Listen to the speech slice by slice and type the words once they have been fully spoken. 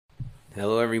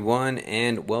Hello, everyone,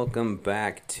 and welcome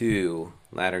back to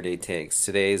Latter-day Takes.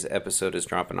 Today's episode is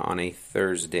dropping on a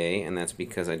Thursday, and that's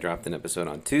because I dropped an episode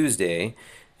on Tuesday.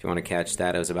 If you want to catch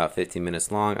that, it was about 15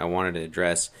 minutes long. I wanted to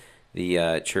address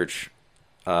the church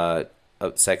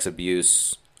sex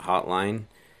abuse hotline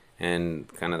and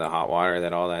kind of the hot water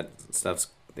that all that stuff's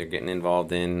they're getting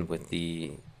involved in with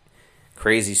the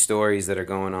crazy stories that are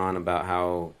going on about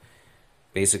how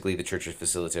basically the church has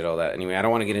facilitated all that. Anyway, I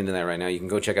don't want to get into that right now. You can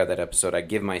go check out that episode. I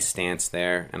give my stance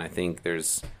there, and I think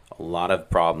there's a lot of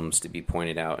problems to be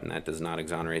pointed out, and that does not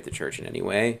exonerate the church in any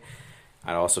way.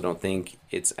 I also don't think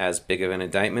it's as big of an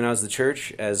indictment as the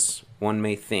church as one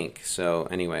may think. So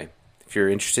anyway, if you're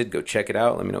interested, go check it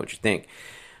out. Let me know what you think.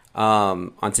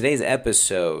 On today's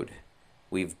episode,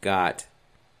 we've got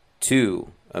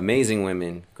two amazing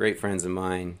women, great friends of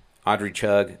mine, Audrey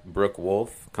Chug, Brooke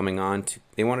Wolf, coming on.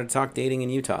 They wanted to talk dating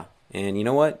in Utah. And you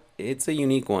know what? It's a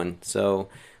unique one. So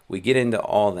we get into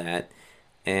all that.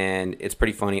 And it's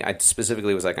pretty funny. I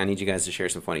specifically was like, I need you guys to share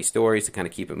some funny stories to kind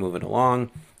of keep it moving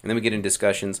along. And then we get into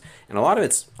discussions. And a lot of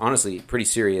it's honestly pretty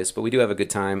serious, but we do have a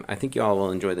good time. I think you all will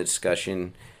enjoy the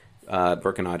discussion.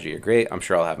 Brooke and Audrey are great. I'm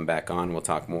sure I'll have them back on. We'll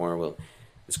talk more.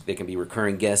 They can be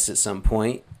recurring guests at some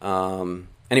point.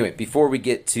 Anyway, before we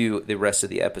get to the rest of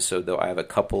the episode, though, I have a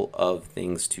couple of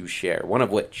things to share. One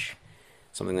of which,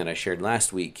 something that I shared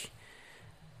last week.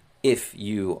 If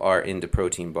you are into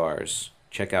protein bars,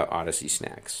 check out Odyssey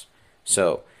Snacks.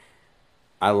 So,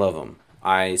 I love them.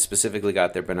 I specifically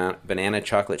got their banana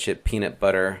chocolate chip peanut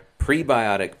butter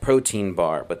prebiotic protein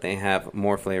bar, but they have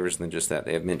more flavors than just that.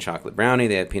 They have mint chocolate brownie,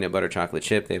 they have peanut butter chocolate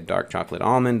chip, they have dark chocolate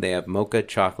almond, they have mocha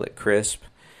chocolate crisp.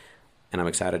 And I'm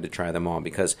excited to try them all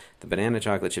because the banana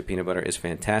chocolate chip peanut butter is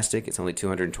fantastic. It's only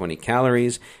 220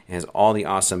 calories. It has all the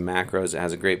awesome macros. It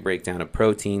has a great breakdown of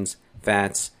proteins,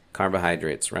 fats,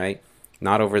 carbohydrates, right?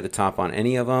 Not over the top on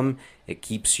any of them. It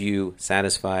keeps you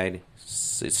satisfied.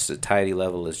 Its satiety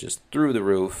level is just through the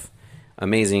roof.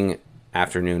 Amazing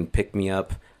afternoon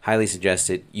pick-me-up. Highly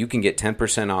suggested. You can get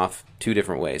 10% off two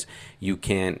different ways. You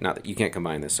can't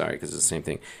combine this, sorry, because it's the same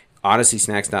thing.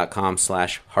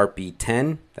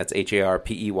 OdysseySnacks.com/Harpy10. That's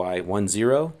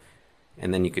HARPEY10.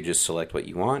 And then you could just select what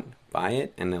you want, buy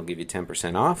it, and they'll give you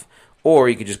 10% off. Or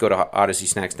you could just go to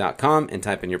OdysseySnacks.com and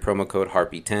type in your promo code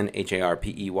Harpy10,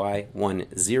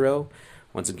 HARPEY10.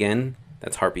 Once again,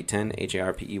 that's Harpy10,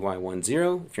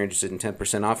 HARPEY10. If you're interested in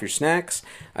 10% off your snacks,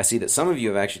 I see that some of you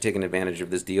have actually taken advantage of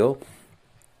this deal.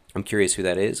 I'm curious who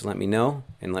that is. Let me know,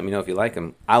 and let me know if you like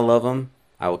them. I love them.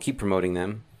 I will keep promoting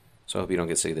them. So I hope you don't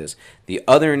get sick of this. The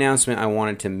other announcement I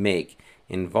wanted to make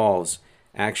involves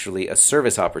actually a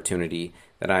service opportunity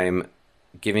that I am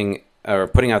giving or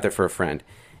putting out there for a friend.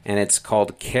 And it's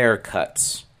called Care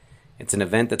Cuts. It's an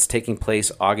event that's taking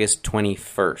place August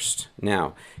 21st.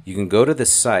 Now, you can go to the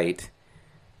site.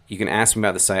 You can ask me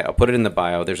about the site. I'll put it in the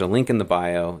bio. There's a link in the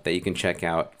bio that you can check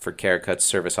out for Care Cuts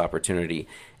service opportunity.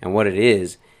 And what it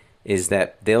is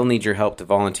that they'll need your help to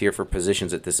volunteer for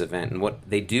positions at this event. And what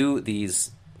they do,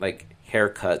 these like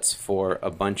haircuts for a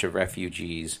bunch of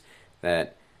refugees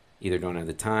that either don't have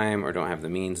the time or don't have the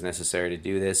means necessary to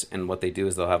do this. And what they do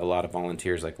is they'll have a lot of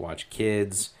volunteers like watch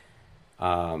kids,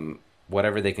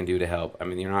 whatever they can do to help. I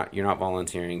mean, you're not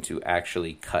volunteering to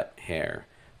actually cut hair,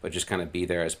 but just kind of be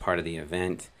there as part of the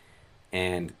event.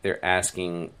 And they're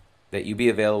asking that you be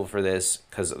available for this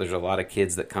because there's a lot of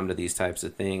kids that come to these types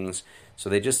of things. So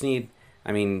they just need,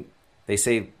 they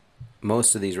say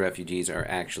most of these refugees are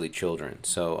actually children.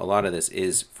 So a lot of this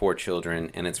is for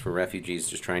children, and it's for refugees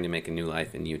just trying to make a new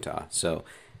life in Utah. So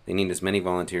they need as many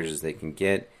volunteers as they can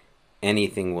get.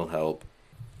 Anything will help.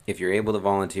 If you're able to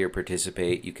volunteer,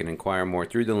 participate, you can inquire more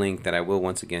through the link that I will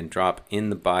once again drop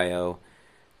in the bio.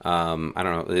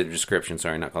 The description,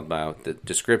 sorry, not called bio. The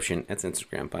description, that's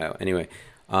Instagram bio. Anyway,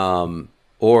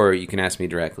 or you can ask me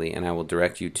directly, and I will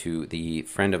direct you to the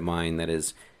friend of mine that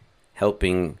is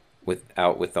helping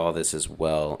with all this as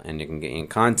well, and you can get in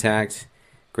contact.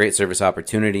 Great service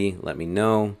opportunity. Let me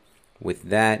know. With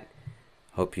that,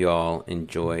 hope you all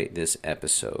enjoy this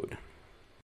episode.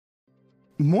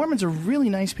 Mormons are really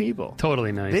nice people.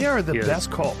 Totally nice. They are the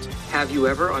best cult. Have you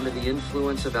ever, under the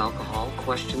influence of alcohol,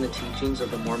 questioned the teachings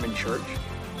of the Mormon Church?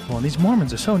 Well, these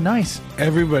Mormons are so nice.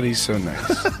 Everybody's so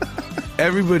nice.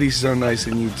 Everybody's so nice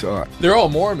in Utah. They're all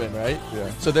Mormon, right? Yeah.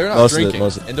 So they're not drinking,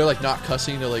 and they're like not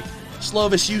cussing. They're like,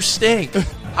 Slovis, you stink.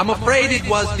 I'm afraid it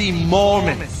was the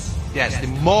Mormons. Yes, the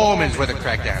Mormons were the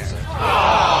correct answer.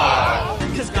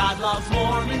 Because God loves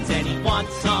Mormons and he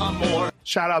wants some more.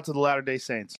 Shout out to the Latter-day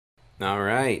Saints. All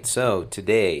right, so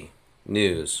today,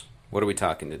 news. What are we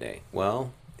talking today?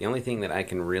 Well, The only thing that I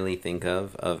can really think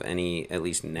of any at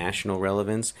least national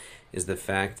relevance is the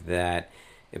fact that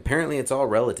apparently it's all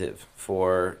relative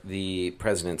for the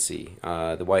presidency,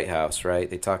 the White House, right?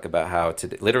 They talk about how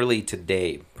literally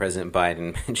today, President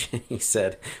Biden mentioned, he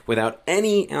said, without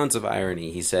any ounce of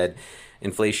irony, he said,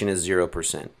 inflation is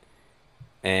 0%.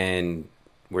 And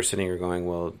we're sitting here going,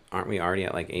 well, aren't we already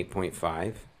at like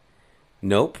 8.5?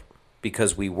 Nope,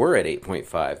 because we were at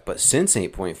 8.5. But since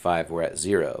 8.5, we're at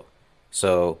 0.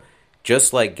 So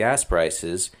just like gas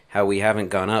prices, how we haven't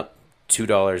gone up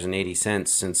 $2.80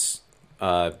 since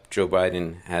Joe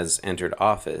Biden has entered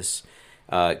office,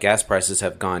 gas prices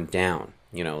have gone down,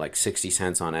 like 60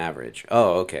 cents on average.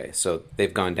 Oh, okay. So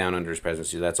they've gone down under his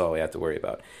presidency. That's all we have to worry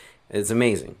about. It's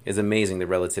amazing. It's amazing the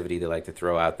relativity they like to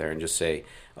throw out there and just say,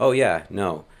 oh, yeah,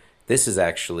 no, this is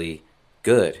actually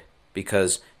good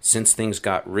because since things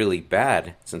got really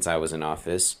bad since I was in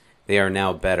office, they are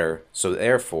now better. So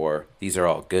therefore, these are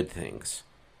all good things.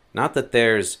 Not that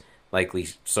there's likely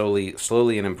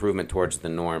slowly an improvement towards the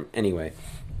norm. Anyway,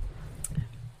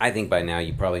 I think by now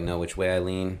you probably know which way I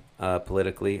lean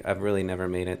politically. I've really never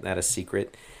made that a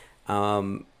secret.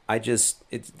 You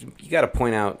got to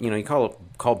point out, you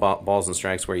call balls and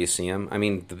strikes where you see them. I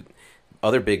mean, the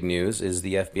other big news is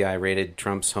the FBI raided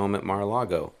Trump's home at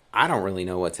Mar-a-Lago. I don't really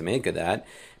know what to make of that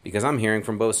because I'm hearing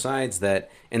from both sides that,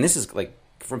 and this is like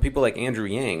from people like Andrew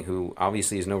Yang, who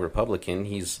obviously is no Republican.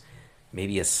 He's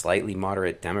maybe a slightly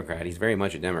moderate Democrat. He's very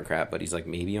much a Democrat, but he's like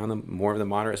maybe on the more of the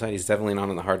moderate side. He's definitely not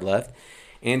on the hard left.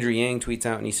 Andrew Yang tweets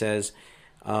out and he says,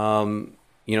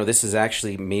 this is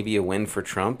actually maybe a win for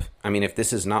Trump. I mean, if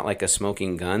this is not like a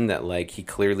smoking gun that like he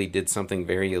clearly did something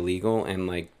very illegal and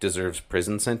like deserves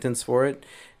prison sentence for it,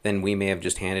 then we may have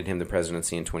just handed him the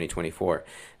presidency in 2024.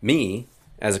 Me,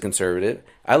 as a conservative,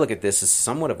 I look at this as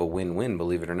somewhat of a win-win,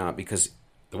 believe it or not, because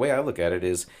the way I look at it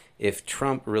is if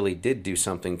Trump really did do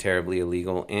something terribly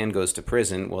illegal and goes to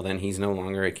prison, well, then he's no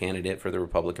longer a candidate for the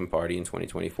Republican Party in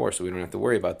 2024, so we don't have to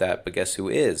worry about that. But guess who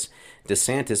is?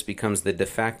 DeSantis becomes the de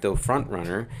facto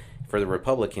frontrunner for the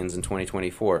Republicans in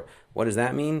 2024. What does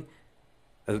that mean?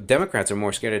 Democrats are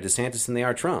more scared of DeSantis than they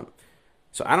are Trump.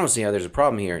 So I don't see how there's a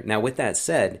problem here. Now, with that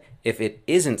said, if it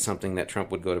isn't something that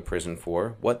Trump would go to prison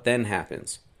for, what then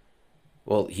happens?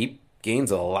 Well, he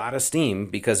gains a lot of steam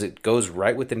because it goes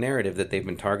right with the narrative that they've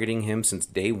been targeting him since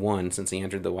day one, since he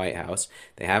entered the White House.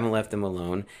 They haven't left him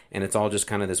alone, and it's all just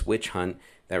kind of this witch hunt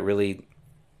that really,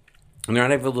 and they're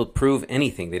not able to prove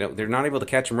anything. They're not able to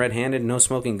catch him red-handed, no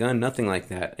smoking gun, nothing like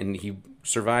that. And he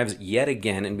survives yet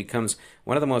again and becomes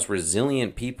one of the most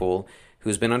resilient people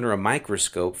who's been under a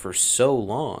microscope for so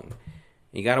long.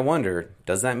 You got to wonder,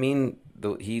 does that mean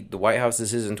the White House is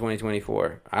his in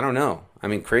 2024? I don't know. I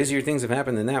mean, crazier things have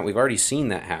happened than that. We've already seen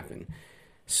that happen.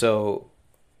 So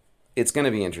it's going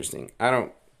to be interesting. I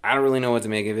don't really know what to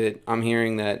make of it. I'm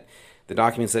hearing that the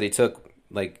documents that he took,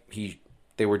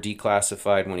 they were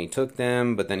declassified when he took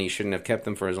them, but then he shouldn't have kept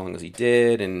them for as long as he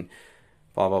did, and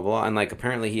blah, blah, blah. And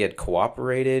apparently he had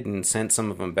cooperated and sent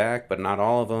some of them back, but not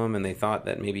all of them, and they thought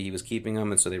that maybe he was keeping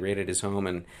them, and so they raided his home,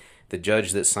 and the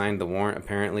judge that signed the warrant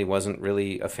apparently wasn't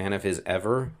really a fan of his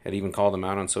ever, had even called him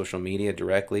out on social media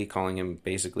directly, calling him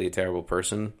basically a terrible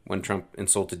person when Trump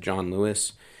insulted John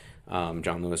Lewis.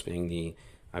 John Lewis being the,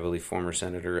 I believe, former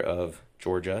senator of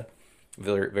Georgia,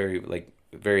 very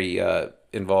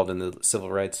involved in the civil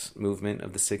rights movement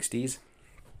of the 60s.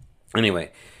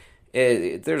 Anyway,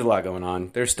 there's a lot going on.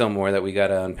 There's still more that we got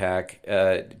to unpack.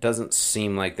 It doesn't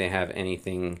seem like they have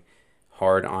anything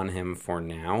hard on him for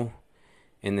now.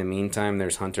 In the meantime,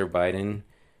 there's Hunter Biden,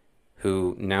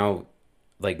 who now,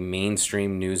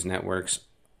 mainstream news networks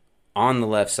on the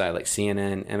left side, like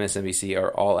CNN, MSNBC, are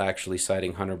all actually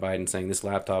citing Hunter Biden, saying this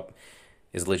laptop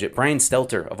is legit. Brian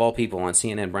Stelter, of all people on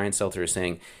CNN, Brian Stelter is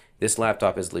saying this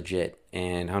laptop is legit,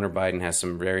 and Hunter Biden has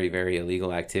some very, very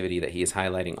illegal activity that he is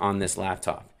highlighting on this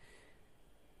laptop.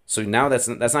 So now that's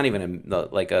not even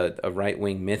a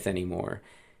right-wing myth anymore.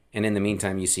 And in the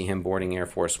meantime, you see him boarding Air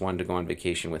Force One to go on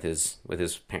vacation with his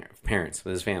parents,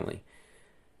 with his family.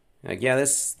 Yeah,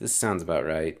 this sounds about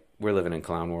right. We're living in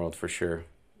clown world for sure.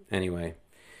 Anyway,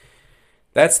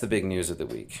 that's the big news of the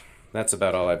week. That's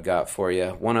about all I've got for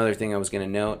you. One other thing I was going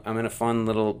to note, I'm in a fun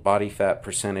little body fat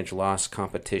percentage loss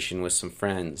competition with some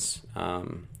friends,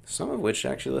 some of which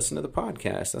actually listen to the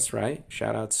podcast. That's right.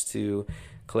 Shout-outs to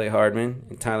Clay Hardman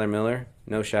and Tyler Miller.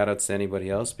 No shout-outs to anybody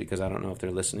else because I don't know if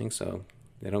they're listening, so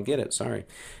they don't get it. Sorry.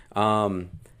 All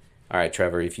right,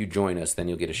 Trevor, if you join us, then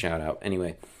you'll get a shout-out.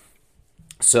 Anyway,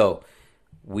 so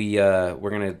we're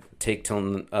gonna take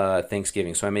till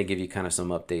Thanksgiving, so I may give you kind of some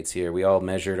updates here. We all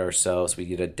measured ourselves. We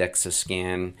did a DEXA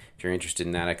scan. If you're interested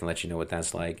in that, I can let you know what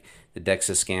that's like. The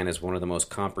DEXA scan is one of the most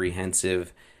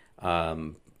comprehensive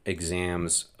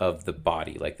exams of the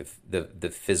body, like the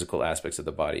physical aspects of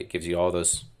the body. It gives you all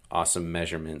those awesome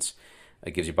measurements.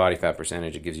 It gives you body fat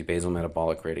percentage. It gives you basal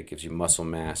metabolic rate. It gives you muscle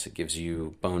mass. It gives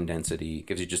you bone density. It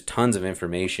gives you just tons of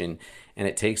information. And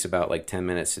it takes about like 10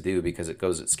 minutes to do because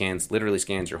it literally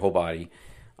scans your whole body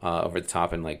over the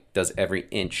top and like does every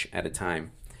inch at a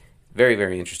time. Very,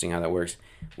 very interesting how that works.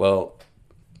 Well,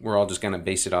 we're all just going to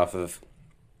base it off of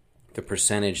the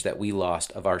percentage that we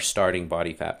lost of our starting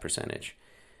body fat percentage.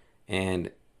 And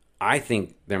I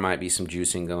think there might be some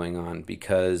juicing going on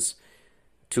because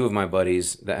two of my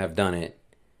buddies that have done it,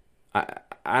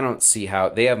 I don't see how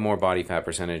they have more body fat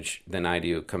percentage than I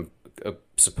do,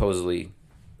 supposedly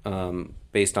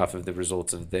based off of the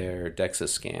results of their DEXA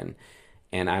scan,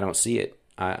 and I don't see it.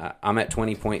 I'm at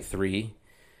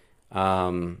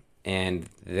 20.3, and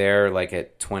they're like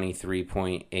at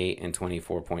 23.8 and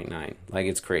 24.9. Like,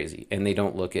 it's crazy, and they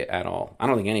don't look it at all. I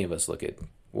don't think any of us look it.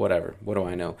 Whatever. What do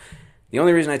I know? The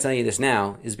only reason I tell you this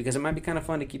now is because it might be kind of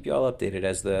fun to keep you all updated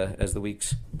as the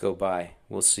weeks go by.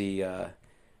 We'll see, how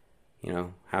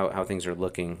things are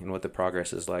looking and what the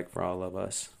progress is like for all of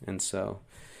us. And so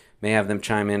may have them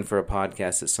chime in for a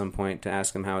podcast at some point to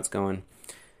ask them how it's going.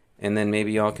 And then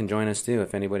maybe y'all can join us too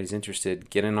if anybody's interested.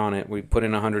 Get in on it. We put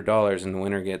in $100 and the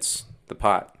winner gets the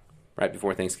pot right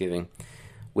before Thanksgiving.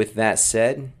 With that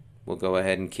said, we'll go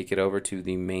ahead and kick it over to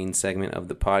the main segment of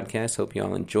the podcast. Hope you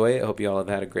all enjoy it. Hope you all have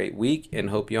had a great week,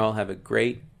 and hope you all have a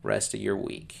great rest of your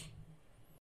week.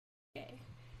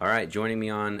 All right, joining me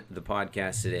on the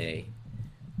podcast today,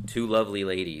 two lovely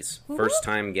ladies,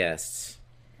 first-time guests.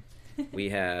 We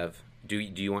have, do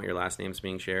you want your last names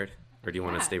being shared, or do you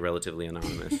want to stay relatively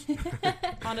anonymous?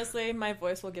 Honestly, my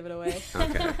voice will give it away.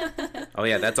 Okay. Oh,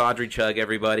 yeah, that's Audrey Chugg,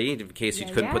 everybody, in case you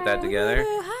couldn't put that together.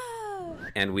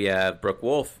 And we have Brooke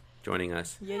Wolf joining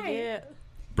us. Yeah.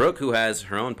 Brooke, who has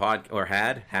her own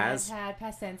has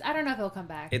past tense. I don't know if it'll come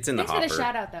back. It's in the hopper. Thanks for the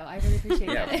shout out, though. I really appreciate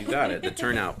it. Yeah, you got it. The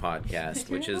Turnout podcast,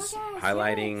 which is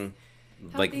highlighting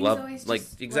like love, like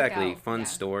exactly fun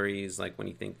stories, like when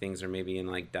you think things are maybe in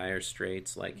like dire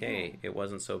straits, like hey, it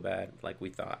wasn't so bad like we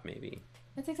thought maybe.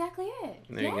 That's exactly it.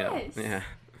 There you go. Yeah.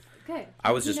 Good.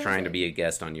 I was just trying to be a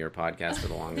guest on your podcast for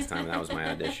the longest time, and that was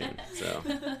my audition. So,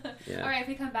 yeah. All right, if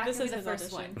we come back, this is the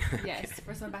first one. Yes,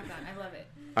 first one back on. I love it.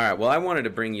 All right. Well, I wanted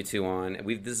to bring you two on.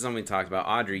 This is something we talked about.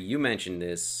 Audrey, you mentioned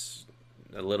this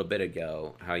a little bit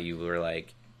ago. How you were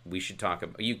like, we should talk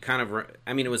about. You kind of.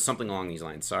 I mean, it was something along these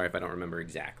lines. Sorry if I don't remember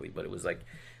exactly, but it was like,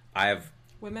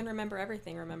 Women remember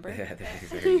everything. Remember? Yeah,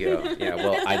 there you go. Yeah.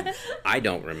 Well, I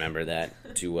don't remember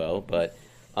that too well, but.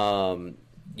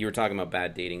 You were talking about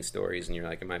bad dating stories, and you're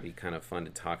like, it might be kind of fun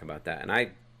to talk about that. And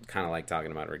I kind of like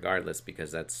talking about it regardless because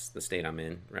that's the state I'm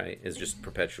in, right? Is just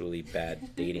perpetually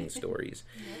bad dating stories.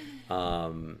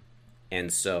 And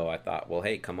so I thought, well,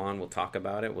 hey, come on, we'll talk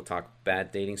about it. We'll talk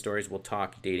bad dating stories. We'll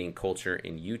talk dating culture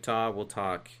in Utah. We'll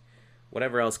talk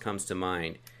whatever else comes to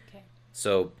mind. Okay.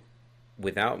 So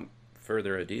without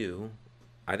further ado,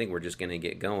 I think we're just going to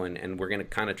get going, and we're going to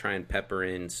kind of try and pepper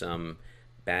in some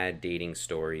bad dating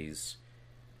stories,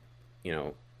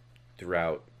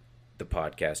 throughout the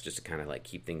podcast, just to kind of like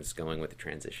keep things going with the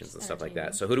transitions and stuff like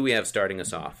that. So who do we have starting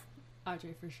us off?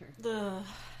 Audrey, for sure.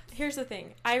 Here's the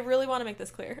thing. I really want to make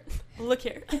this clear. Look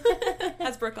here.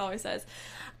 As Brooke always says.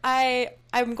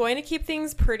 I'm going to keep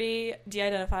things pretty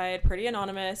de-identified, pretty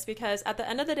anonymous, because at the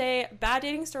end of the day, bad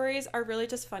dating stories are really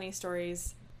just funny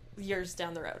stories years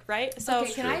down the road, right? So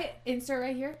okay, can I insert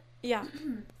right here? Yeah.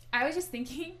 I was just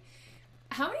thinking,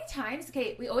 how many times,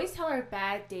 we always tell our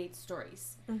bad date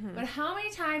stories, but how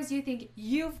many times do you think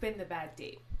you've been the bad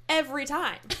date? Every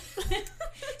time.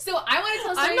 So I want to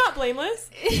tell a story. I'm not blameless.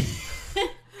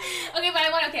 Okay, but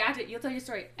after you'll tell your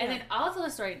story, and then I'll tell a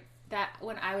story that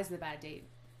when I was the bad date.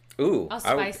 Ooh, I'll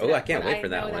spice it up, I can't wait for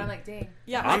that one. That I'm like, dang.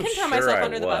 Yeah, I can throw myself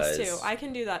under the bus too. I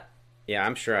can do that. Yeah,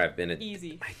 I'm sure I've been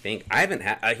easy. I think I haven't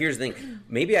had. Here's the thing.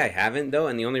 Maybe I haven't though,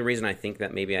 and the only reason I think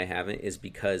that maybe I haven't is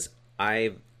because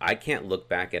I can't look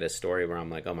back at a story where I'm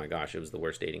like, oh my gosh, it was the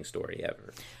worst dating story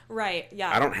ever. Right.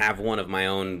 Yeah. I don't have one of my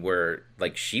own where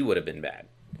like she would have been bad.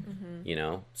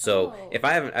 So if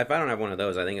I don't have one of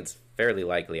those, I think it's fairly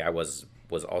likely I was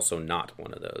also not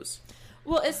one of those.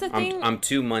 Well, it's the thing. I'm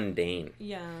too mundane.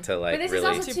 Yeah. To like but this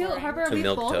really is also too, Harper, to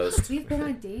milk toast. We've been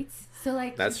on dates, so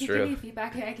like that's if you true. Give me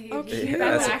feedback, and I can give you Okay.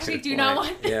 feedback. I actually do not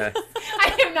want this. Yeah.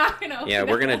 I am not gonna. Yeah,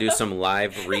 we're gonna do some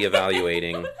live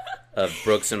reevaluating of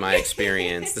Brooks and my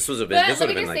experience. This was a bit. But This let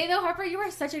would me have been just say like. though, Harper,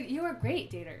 you were a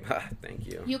great dater. Thank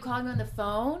you. You called me on the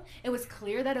phone. It was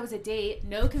clear that it was a date.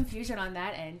 No confusion on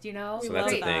that end. You know. So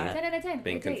that's a love thing. that. 10 out of 10.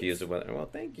 Being Great confused dates. with whether. Well,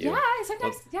 thank you. Yeah,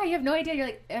 sometimes. Well, You have no idea. You're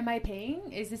like, am I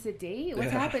paying? Is this a date?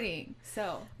 What's happening?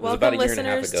 So. it was about a Welcome, year and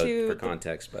a half listeners, ago, to for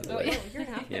context, by the way. You're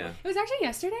not. Yeah. It was actually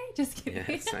yesterday. Just kidding.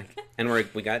 Yeah, it's like, and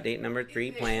we got date number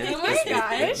 3 planned Oh my this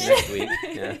gosh. week, next week.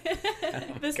 Yeah.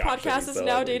 This Gosh, podcast that'd be is so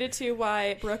now ugly. dated to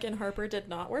why Brooke and Harper did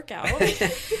not work out.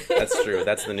 That's true.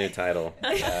 That's the new title.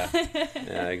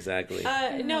 Yeah, exactly.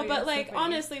 No, Oh, but you're like so funny.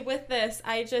 honestly, with this,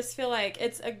 I just feel like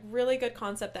it's a really good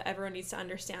concept that everyone needs to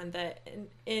understand that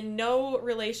in no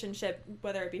relationship,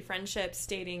 whether it be friendships,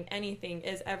 dating, anything,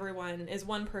 is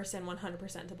one person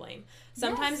 100% to blame.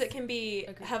 Sometimes Yes. it can be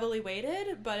Agreed. heavily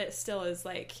weighted, but it still is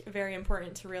like very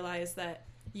important to realize that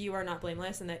you are not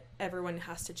blameless and that everyone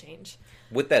has to change.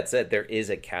 With that said, there is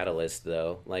a catalyst,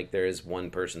 though. Like, there is one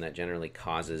person that generally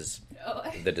causes Oh.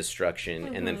 the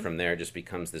destruction, and then from there it just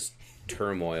becomes this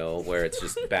turmoil where it's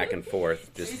just back and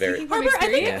forth. Just very. From Harper, I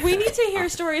think experience? we need to hear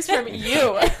stories from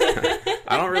you.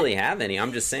 I don't really have any.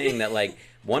 I'm just saying that, like,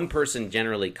 one person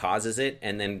generally causes it,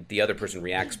 and then the other person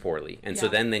reacts poorly, and so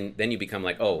Yeah. then you become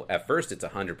like, oh, at first it's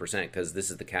 100% because this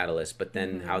is the catalyst, but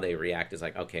then how they react is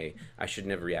like, okay, I should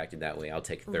never reacted that way. I'll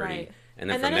take 30, Right. and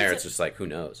then And from then there it's- it's just like, who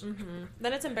knows?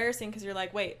 Then it's embarrassing because you're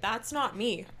like, wait, that's not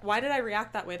me. Why did I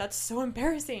react that way? That's so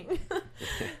embarrassing.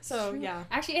 So, yeah.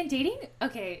 Actually, and dating,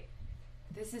 okay,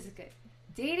 this is good.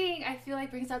 Dating, I feel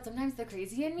like brings out sometimes the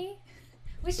crazy in me.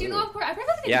 Which, you know, of course, I'm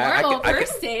probably Yeah, a I normal can-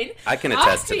 person. I can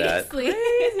attest to that.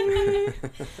 obviously.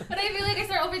 But I feel like I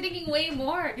start overthinking way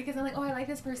more because I'm like, oh, I like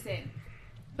this person.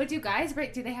 But do guys,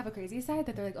 do they have a crazy side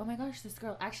that they're like, oh my gosh, this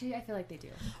girl? Actually, I feel like they do.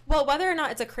 Well, whether or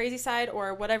not it's a crazy side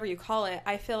or whatever you call it,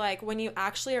 I feel like when you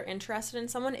actually are interested in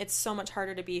someone, it's so much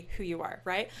harder to be who you are,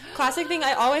 right? Classic thing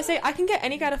I always say, I can get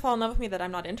any guy to fall in love with me that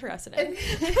I'm not interested in.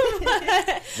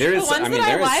 There is, the ones I mean, that I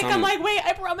there is like, some. I'm like, wait,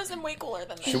 I promise I'm way cooler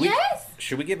than this.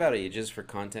 Should we give out ages for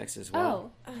context as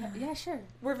well? Oh, yeah, sure.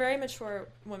 We're very mature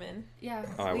women. Yeah.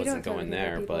 Oh, I we wasn't don't going totally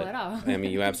there, people but at all. I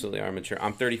mean, you absolutely are mature.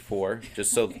 I'm 34,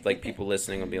 just so like people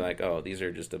listening will be like, oh, these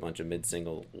are just a bunch of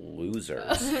mid-single losers.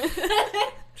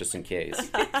 Just in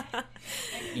case.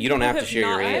 You don't have to share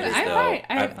your not- ages, I'm though. fine.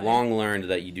 I've long learned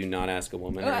that you do not ask a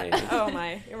woman her age. Oh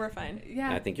my, we're fine.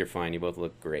 Yeah. I think you're fine. You both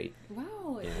look great.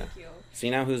 Wow, thank you. See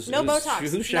now who's No who's, Botox.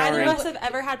 who's Neither showering? of us have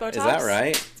ever had Botox. Is that right?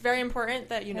 It's very important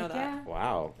that you know Heck that. yeah.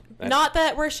 Wow. That's- Not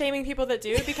that we're shaming people that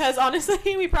do, because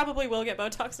honestly, we probably will get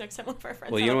Botox next time one of our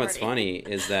friends. Well, you have know a what's party.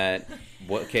 funny is that,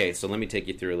 okay, so let me take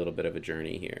you through a little bit of a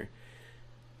journey here.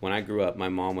 When I grew up, my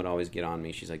mom would always get on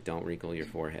me. She's like, don't wrinkle your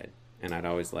forehead. And I'd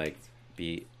always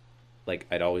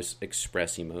I'd always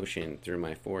express emotion through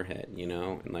my forehead, you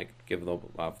know, and like give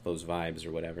off those vibes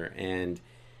or whatever. And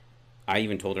I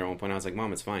even told her at one point, I was like,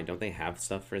 Mom, it's fine. Don't they have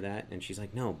stuff for that? And she's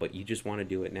like, no, but you just want to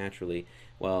do it naturally.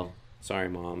 Well, sorry,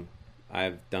 Mom.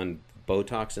 I've done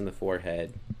Botox in the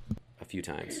forehead a few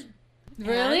times.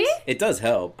 Really? It does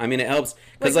help. I mean, it helps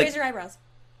Wait, because like raise your eyebrows.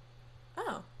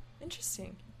 Oh,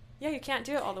 interesting. Yeah, you can't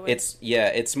do it all the way.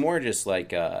 it's more just like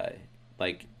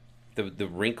the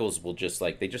wrinkles will just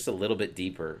like they just a little bit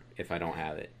deeper if I don't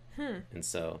have it. And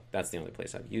so that's the only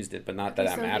place I've used it, but not that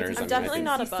Okay, that so matters. I'm I definitely think-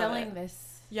 not He's above selling it. this.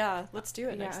 Yeah, let's do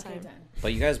it Yeah, next okay, time. done.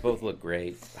 But you guys both look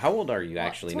great. How old are you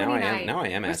actually? Now I am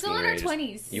 29. We're asking still in your our ages.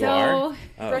 20s. You so are?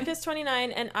 Oh. Brooke is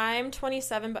 29 and I'm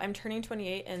 27, but I'm turning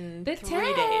 28 in the 3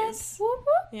 10th. days. Whoop, whoop.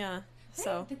 Yeah,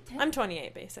 so the 10th. I'm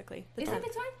 28 basically. The Is it 10th. the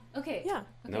 10th? Okay. Yeah.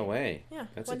 No way. Yeah,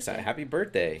 That's Wednesday. exciting. Happy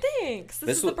birthday. Thanks. This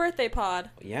This is the will- birthday pod.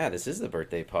 Yeah, this is the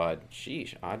birthday pod.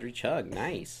 Sheesh, Audrey Chug.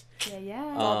 Nice. Yeah,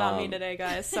 yeah. All about me Um, today,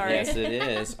 guys. Sorry. Yes, it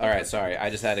is. All right, sorry. I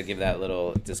just had to give that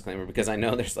little disclaimer because I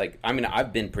know there's like, I mean,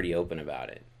 I've been pretty open about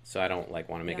it. So I don't like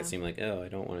want to make Yeah. it seem like, oh, I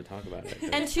don't want to talk about it.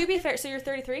 And to be fair, so you're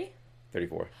 33?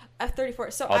 34.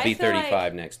 34. So I'll be feel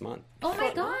 35 next month. Oh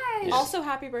my gosh. Yeah. Also,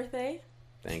 happy birthday.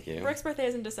 Thank you. Brooke's birthday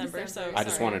is in December, so I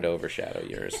just sorry. wanted to overshadow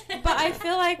yours. But I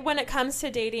feel like when it comes to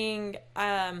dating,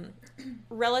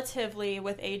 relatively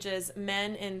with ages,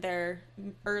 men in their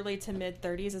early to mid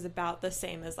 30s is about the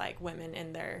same as like women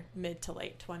in their mid to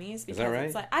late 20s. Because that right?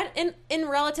 It's like in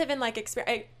relative and like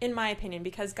in my opinion,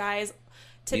 because guys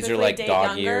typically These are like date dog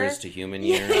younger. years to human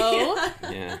years. Oh.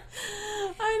 Yeah.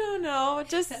 I don't know,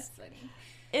 just That's funny.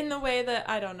 in the way that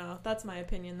I don't know. That's my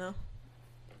opinion though.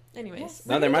 Anyways, Yes.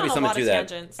 No, there we've might be gone on a something lot to of that.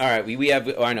 tangents. All right, we have.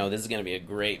 Oh, I know this is going to be a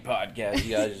great podcast.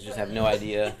 You guys just have no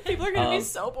idea. People are gonna be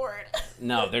so bored.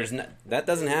 No, there's not. That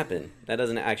doesn't happen. That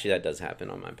does happen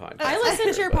on my podcast. I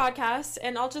listen to your But- podcast,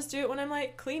 and I'll just do it when I'm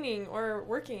like cleaning or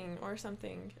working or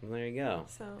something. Well, there you go.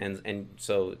 So. And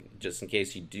so just in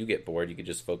case you do get bored, you could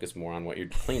just focus more on what you're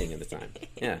cleaning at the time.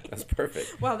 Yeah, that's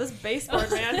perfect. Wow, this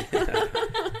baseboard, man.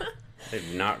 I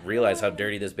did not realize how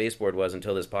dirty this baseboard was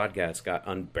until this podcast got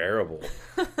unbearable.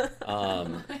 All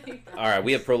right,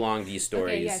 we have prolonged these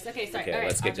stories. Okay, yes. Okay, sorry. Okay, All right,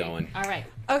 let's get okay. going. All right.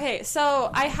 Okay,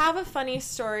 so I have a funny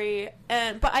story,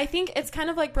 but I think it's kind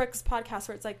of like Brooke's podcast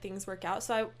where it's like things work out.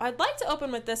 So I'd like to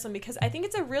open with this one because I think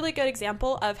it's a really good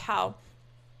example of how,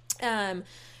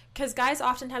 because guys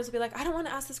oftentimes will be like, I don't want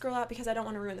to ask this girl out because I don't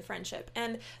want to ruin the friendship.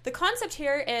 And the concept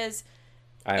here is,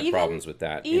 I have problems with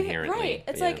that inherently. Right.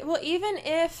 It's yeah. like, well, even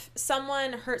if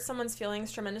someone hurts someone's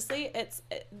feelings tremendously, it's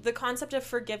the concept of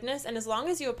forgiveness. And as long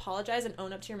as you apologize and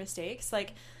own up to your mistakes,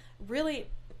 like really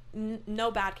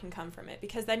no bad can come from it,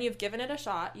 because then you've given it a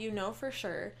shot, you know for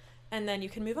sure, and then you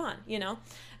can move on, you know?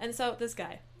 And so this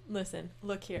guy, listen,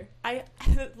 look here.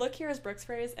 Look here is Brooke's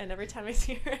phrase, and every time I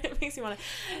see her, it makes me want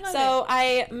to. So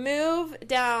I move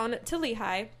down to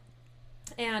Lehigh,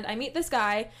 and I meet this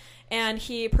guy, and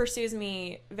he pursues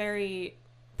me very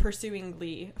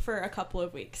pursuingly for a couple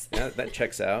of weeks. Yeah, that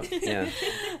checks out. Yeah.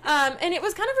 And it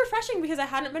was kind of refreshing because I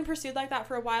hadn't been pursued like that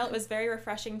for a while. It was very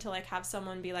refreshing to like have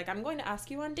someone be like, I'm going to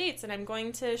ask you on dates, and I'm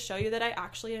going to show you that I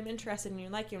actually am interested in you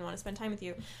and like you and want to spend time with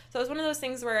you. So it was one of those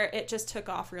things where it just took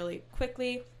off really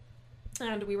quickly,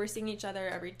 and we were seeing each other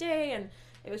every day, and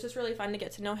it was just really fun to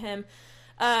get to know him.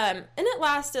 And it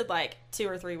lasted like 2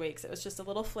 or 3 weeks. It was just a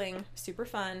little fling, super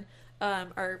fun.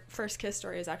 Our first kiss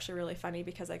story is actually really funny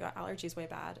because I got allergies way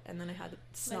bad, and then I had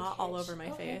snot all over my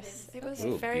face. It was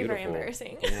Ooh, very, very beautiful.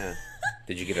 embarrassing. Yeah.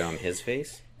 Did you get it on his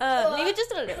face? Maybe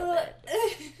just a little bit.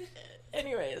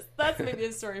 Anyways, that's maybe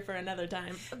a story for another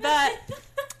time. But That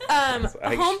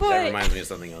homeboy. reminds me of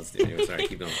something else to do. Sorry,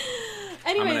 keep going.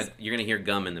 Anyways, You're gonna hear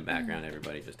gum in the background,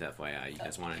 everybody. Just FYI. You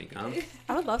guys want any gum?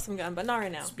 I would love some gum, but not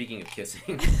right now. Speaking of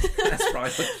kissing, that's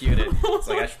probably what cute it. It's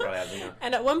like I should probably have some gum.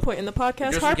 And at one point in the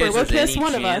podcast, Just in Harper case will there's kiss any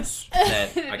one of chance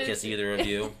us. that I kiss either of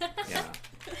you. Yeah.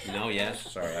 No.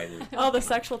 Yes. Sorry. I didn't. All the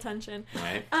sexual tension.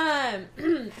 Right.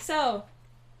 So,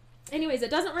 anyways, it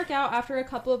doesn't work out after a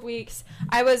couple of weeks.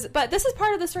 But this is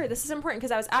part of the story. This is important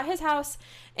because I was at his house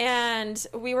and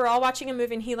we were all watching a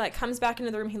movie, and he like comes back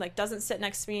into the room. He like doesn't sit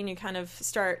next to me, and you kind of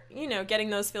start, getting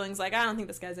those feelings like, I don't think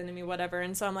this guy's into me, whatever.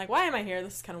 And so I'm like, why am I here?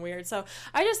 This is kind of weird. So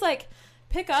I just like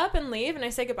pick up and leave, and I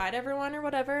say goodbye to everyone or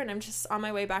whatever, and I'm just on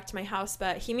my way back to my house.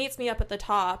 But he meets me up at the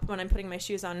top when I'm putting my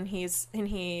shoes on, and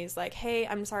he's like, hey,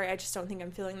 I'm sorry, I just don't think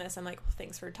I'm feeling this. I'm like, well,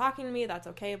 thanks for talking to me, that's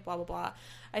okay, blah blah blah.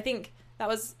 I think that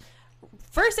was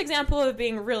first example of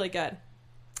being really good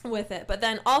with it. But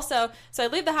then also, so I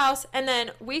leave the house, and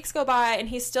then weeks go by, and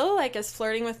he's still like is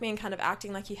flirting with me and kind of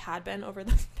acting like he had been over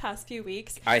the past few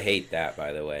weeks. I hate that,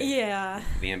 by the way. Yeah.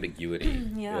 The ambiguity.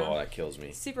 Yeah. Oh, that kills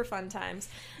me. Super fun times.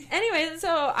 Anyway,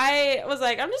 so I was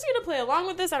like, I'm just going to play along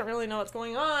with this. I don't really know what's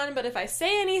going on, but if I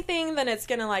say anything, then it's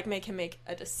going to like make him make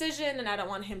a decision, and I don't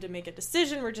want him to make a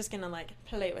decision. We're just going to like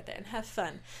play with it and have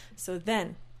fun. So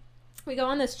then we go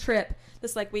on this trip,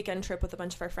 this like weekend trip with a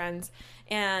bunch of our friends,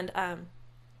 and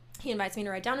he invites me to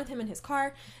ride down with him in his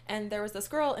car, and there was this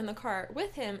girl in the car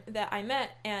with him that I met,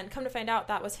 and come to find out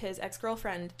that was his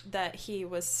ex-girlfriend that he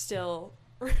was still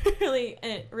really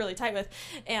tight with.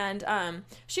 And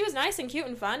she was nice and cute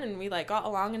and fun, and we like got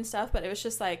along and stuff, but it was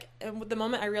just like, the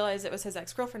moment I realized it was his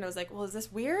ex-girlfriend, I was like, well, is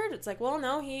this weird? It's like, well,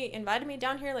 no, he invited me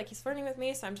down here, like he's flirting with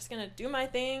me, so I'm just gonna do my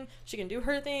thing, she can do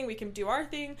her thing, we can do our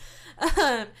thing.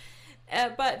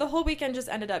 But the whole weekend just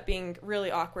ended up being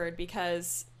really awkward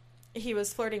because he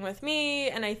was flirting with me,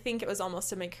 and I think it was almost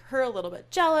to make her a little bit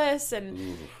jealous,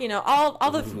 and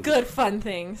all the good fun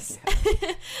things.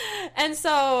 And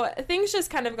so things just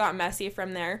kind of got messy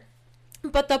from there.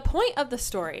 But the point of the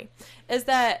story is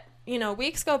that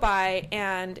weeks go by,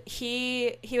 and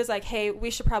he was like, hey, we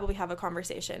should probably have a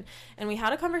conversation. And we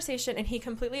had a conversation, and he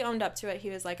completely owned up to it. He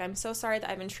was like, I'm so sorry that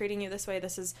I've been treating you this way.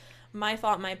 This is my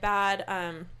fault, my bad.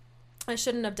 I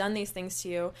shouldn't have done these things to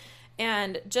you.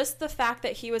 And just the fact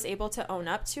that he was able to own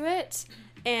up to it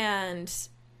and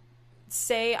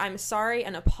say, I'm sorry,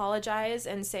 and apologize,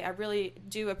 and say, I really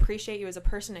do appreciate you as a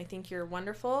person, I think you're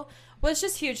wonderful, was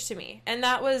just huge to me. And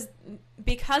that was,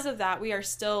 because of that, we are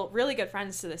still really good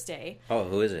friends to this day. Oh,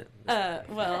 who is it?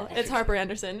 Well, it's Harper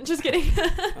Anderson. Just kidding.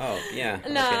 Oh, yeah.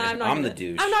 No, okay. I'm the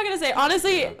douche. I'm not going to say.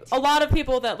 Honestly, a lot of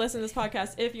people that listen to this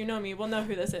podcast, if you know me, will know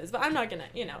who this is. But I'm not going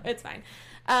to, it's fine.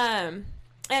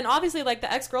 and obviously, like,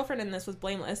 the ex-girlfriend in this was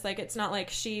blameless. Like, it's not like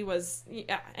she was,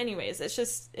 anyways, it's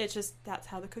just, that's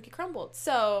how the cookie crumbled.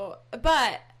 So,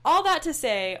 but all that to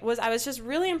say was I was just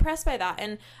really impressed by that.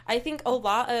 And I think a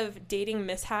lot of dating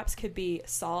mishaps could be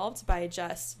solved by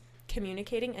just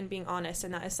communicating and being honest.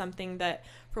 And that is something that,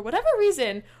 for whatever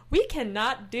reason, we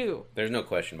cannot do. There's no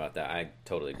question about that. I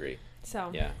totally agree.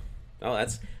 So. Yeah. Oh,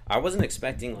 I wasn't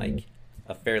expecting, like,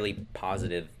 a fairly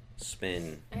positive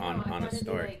spin on a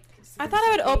story. I thought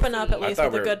I would open up at least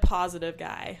with a good positive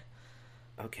guy.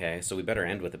 Okay, so we better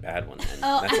end with a bad one then.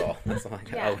 Oh, That's all. That's all I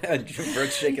got. Yeah. Oh,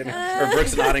 Brooke's shaking, or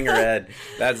Brooke's nodding her head.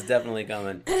 That's definitely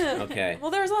coming. Okay. Well,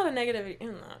 there was a lot of negative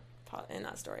in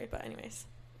that story, but anyways.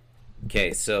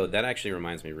 Okay, so that actually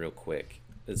reminds me real quick.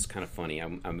 It's kind of funny.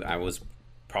 I was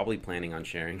probably planning on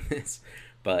sharing this,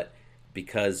 but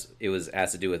because it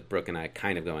has to do with Brooke and I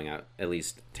kind of going out, at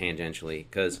least tangentially,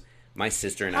 because my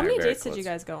sister and I are very close. How many dates did you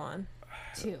guys go on?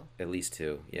 2. At least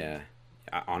 2, yeah.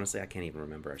 Honestly, I can't even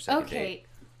remember our second date.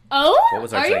 Oh? What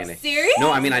was our Are second you date? serious?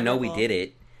 No, I mean, I know we did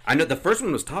it. I know the first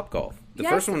one was Topgolf. The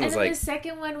first one was and then like... the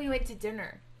second one we went to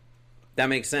dinner. That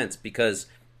makes sense, because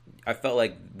I felt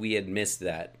like we had missed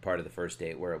that part of the first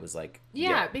date where it was like...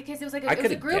 Yeah, because it was like I it was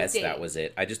could a have group guessed date. that was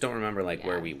it. I just don't remember like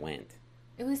where we went.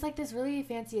 It was like this really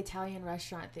fancy Italian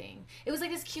restaurant thing. It was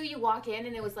like this queue, you walk in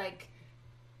and it was like...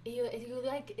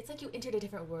 it's like you entered a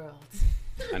different world.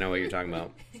 I know what you're talking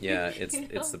about. Yeah, it's You know?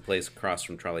 it's the place across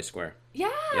from Trolley Square.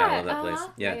 Yeah, Yeah, I love that place.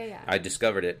 Yeah. Yeah. I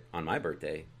discovered it on my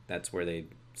birthday. That's where they,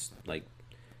 like,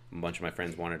 a bunch of my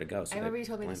friends wanted to go. So I remember they you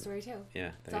told me the planned story too.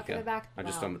 Yeah, there Talk you in go. the back. I'm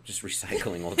Wow. just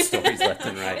recycling old stories left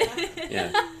and right.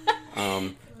 Yeah.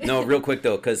 No, real quick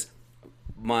though, because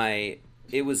I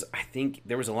think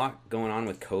there was a lot going on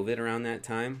with COVID around that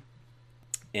time,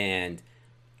 and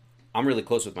I'm really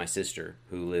close with my sister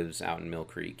who lives out in Mill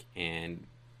Creek, and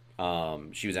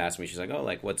she was asking me, she's like, oh,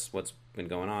 like what's been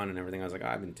going on and everything. I was like,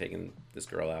 I've been taking this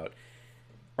girl out.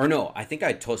 Or no, I think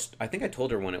I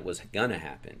told her when it was gonna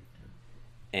happen.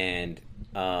 And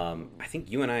I think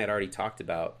you and I had already talked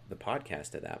about the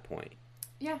podcast at that point.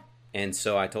 Yeah. And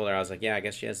so I told her, I was like, yeah, I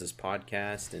guess she has this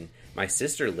podcast. And my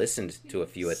sister listened to a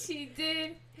few of it. She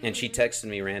did. And she texted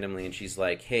me randomly, and she's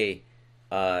like, hey,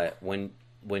 when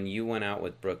you went out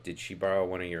with Brooke, did she borrow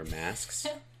one of your masks?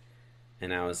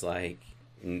 And I was like,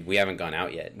 we haven't gone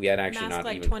out yet. We had actually mask, not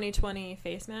like even... 2020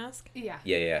 face mask? Yeah.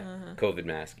 Yeah. Uh-huh. COVID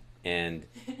mask. And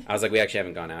I was like, we actually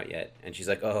haven't gone out yet. And she's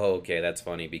like, oh, okay, that's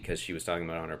funny, because she was talking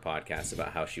about on her podcast about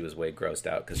how she was way grossed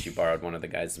out because she borrowed one of the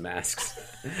guys' masks.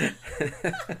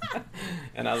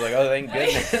 And I was like, oh, thank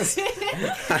goodness.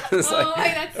 I was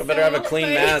like, I better have a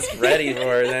clean mask ready for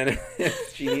her then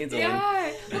if she needs one. Yeah.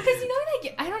 Well, because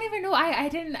like, I don't even know. I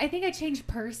think I changed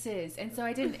purses, and so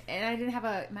I didn't have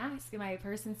a mask in my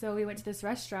purse, and so we went to this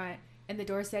restaurant, and the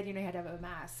door said, you had to have a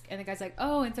mask, and the guy's like,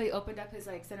 oh, and so he opened up his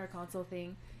like center console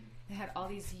thing. It had all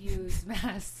these used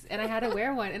masks, and I had to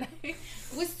wear one, and it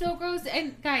was so gross.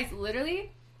 And guys,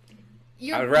 literally,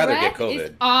 your I would rather get breath COVID.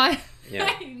 is on.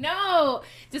 Yeah. I know,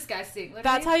 disgusting. Literally.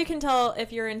 That's how you can tell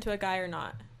if you're into a guy or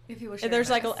not. If you were If there's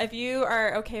like if you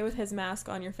are okay with his mask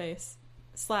on your face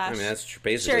 / I mean, that's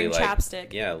basically sharing like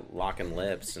chapstick. Yeah, locking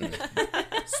lips and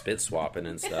spit swapping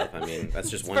and stuff. I mean,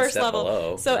 that's just one First step level.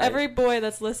 below. So right? every boy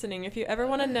that's listening, if you ever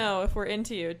want to know if we're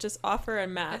into you, just offer a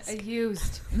mask. a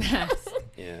used mask.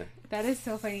 Yeah. That is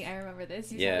so funny. I remember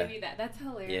this. You Yeah. telling me that. That's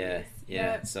hilarious.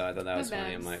 Yeah. Yep. So I thought that was The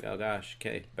funny. I'm masks. like, oh gosh,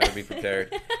 okay, better be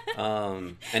prepared.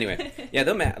 Anyway, yeah,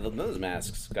 those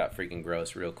masks got freaking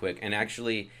gross real quick. And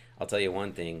actually, I'll tell you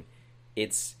one thing.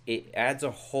 It adds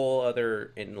a whole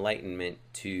other enlightenment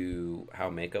to how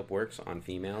makeup works on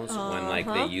females when like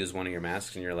they use one of your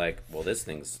masks and you're like, well, this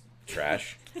thing's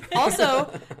trash. Also,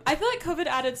 I feel like COVID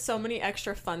added so many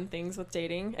extra fun things with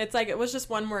dating. It's like it was just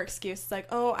one more excuse. It's like,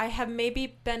 oh, I have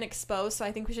maybe been exposed, so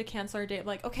I think we should cancel our date.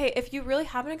 Like, okay, if you really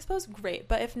have been exposed, great.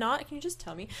 But if not, can you just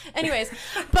tell me? Anyways,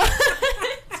 but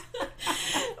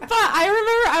I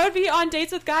remember I would be on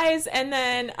dates with guys, and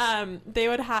then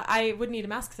I would need a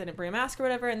mask because I didn't bring a mask or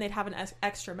whatever, and they'd have an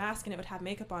extra mask, and it would have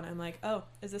makeup on it. I'm like, oh,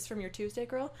 is this from your Tuesday,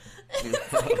 girl?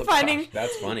 Oh, finding gosh,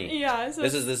 that's funny. Yeah. So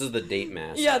This is the date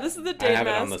mask. Yeah, this is the date I have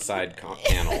mask. it on the side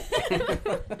panel.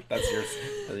 That's your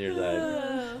side.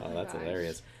 Oh, that's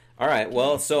hilarious. All right,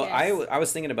 well, so Yes. I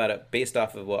was thinking about it based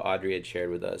off of what Audrey had shared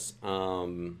with us.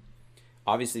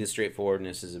 Obviously, the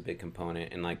straightforwardness is a big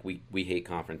component, and like we hate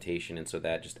confrontation, and so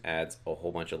that just adds a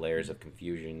whole bunch of layers of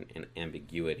confusion and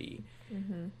ambiguity.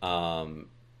 Mm-hmm.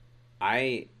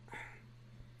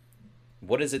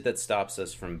 What is it that stops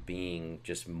us from being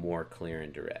just more clear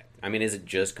and direct? I mean, is it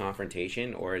just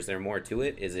confrontation, or is there more to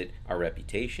it? Is it our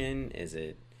reputation? Is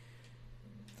it...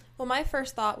 Well, my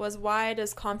first thought was, why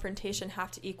does confrontation have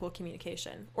to equal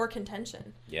communication or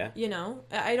contention? Yeah. You know,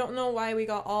 I don't know why we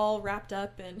got all wrapped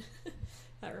up in.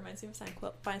 That reminds me of a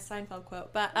Seinfeld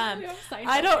quote, but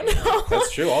I don't know.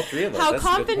 That's true. All three of us. That's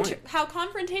a good point. How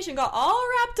confrontation got all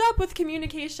wrapped up with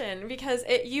communication, because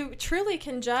you truly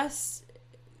can just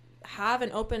have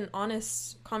an open,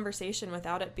 honest conversation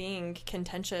without it being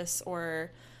contentious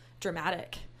or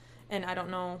dramatic, and I don't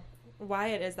know why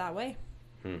it is that way.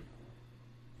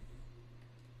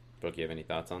 Brooke, you have any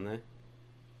thoughts on that?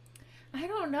 I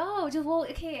don't know.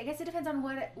 Okay, I guess it depends on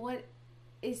what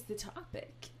is the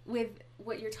topic with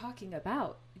what you're talking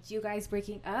about. You guys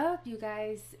breaking up? You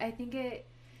guys, I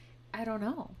don't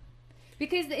know.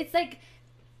 Because it's like,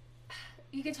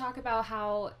 you can talk about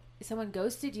how someone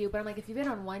ghosted you, but I'm like, if you've been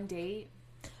on one date,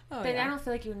 then I don't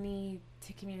feel like you need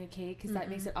to communicate, because that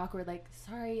makes it awkward. Like,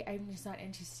 sorry, I'm just not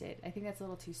interested. I think that's a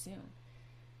little too soon.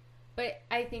 But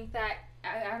I think that,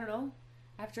 I don't know,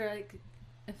 after like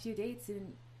a few dates,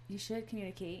 and you should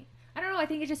communicate. I don't know. I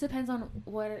think it just depends on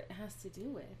what it has to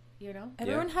do with, you know?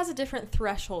 Everyone has a different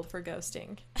threshold for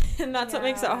ghosting. And that's what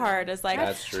makes it hard. Is like,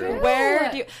 that's true.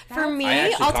 Where do you, for me,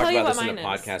 I'll tell you what mine is.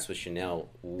 I actually talked about this in a podcast with Chanel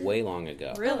way long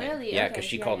ago. Really? Yeah, because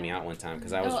she called me out one time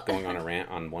because I was going on a rant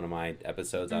on one of my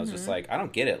episodes. I was just like, I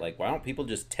don't get it. Like, why don't people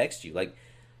just text you? Like,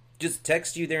 just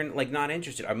text you, they're like not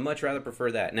interested. I'd much rather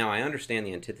prefer that. Now, I understand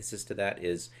the antithesis to that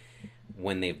is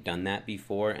when they've done that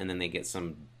before and then they get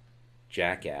some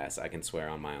jackass, I can swear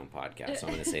on my own podcast, so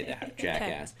I'm going to say that,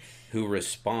 jackass, who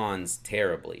responds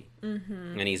terribly,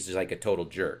 and he's just like a total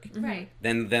jerk. Right.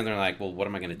 Then they're like, well, what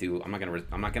am I going to do? I'm not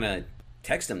going to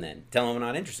text him then. Tell him I'm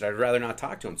not interested. I'd rather not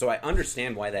talk to him. So I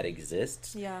understand why that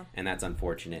exists, and that's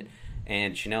unfortunate.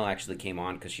 And Chanel actually came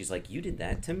on because she's like, you did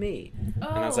that to me. And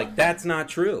I was like, that's not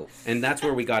true. And that's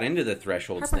where we got into the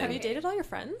thresholds Harper, thing. have you dated all your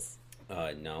friends?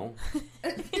 No.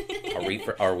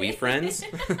 Are we friends?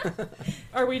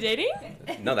 Are we dating?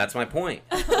 No, that's my point.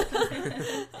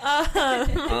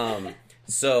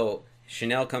 So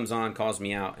Chanel comes on, calls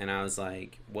me out, and I was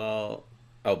like, well,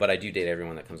 but I do date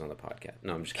everyone that comes on the podcast.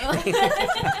 No, I'm just kidding.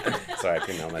 Sorry, I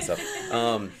couldn't help myself.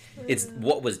 It's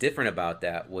what was different about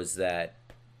that was that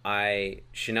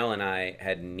Chanel and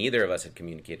I neither of us had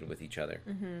communicated with each other.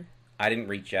 I didn't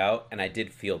reach out, and I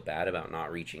did feel bad about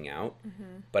not reaching out.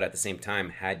 But at the same time,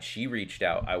 had she reached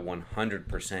out, I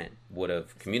 100% would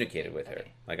have communicated with her.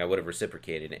 Like, I would have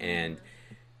reciprocated, and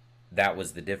that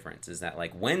was the difference, is that,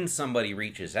 like, when somebody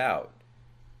reaches out,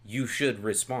 you should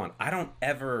respond. I don't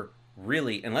ever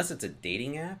really, unless it's a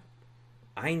dating app,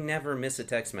 I never miss a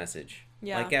text message.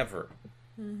 Like, ever.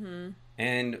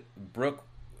 And Brooke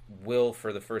will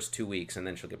for the first 2 weeks, and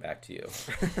then she'll get back to you.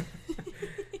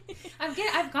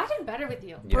 I've gotten better with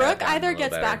you. Brooke either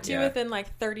gets back to you within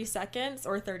like 30 seconds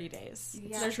or 30 days.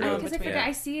 Yeah, there's no in between.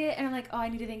 I see it and I'm like, oh, I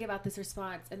need to think about this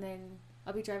response, and then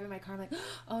I'll be driving my car. I'm like,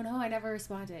 oh no, I never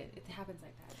responded. It happens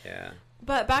like that. Yeah.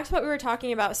 But back to what we were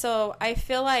talking about. So I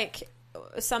feel like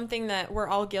something that we're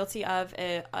all guilty of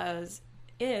is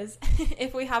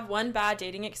if we have one bad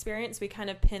dating experience, we kind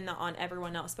of pin that on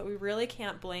everyone else. But we really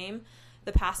can't blame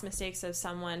the past mistakes of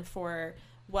someone for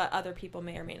what other people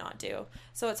may or may not do.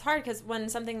 So it's hard because when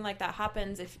something like that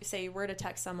happens, if say you were to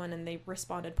text someone and they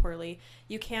responded poorly,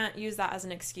 you can't use that as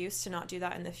an excuse to not do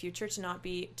that in the future, to not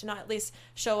at least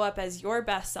show up as your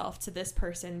best self to this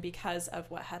person because of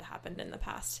what had happened in the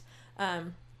past.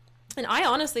 And I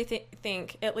honestly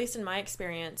think, at least in my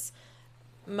experience,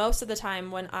 most of the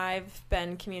time when I've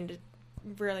been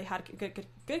really had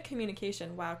good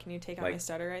communication. Wow, can you take out my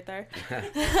stutter right there?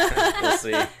 We'll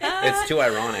see. It's too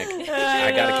ironic.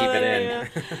 I gotta keep it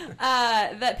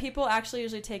in. That people actually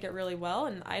usually take it really well,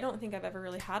 and I don't think I've ever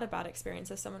really had a bad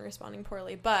experience of someone responding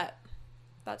poorly, but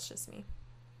that's just me.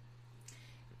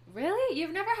 Really?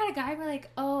 You've never had a guy where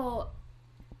like, oh,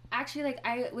 actually, like,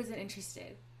 I wasn't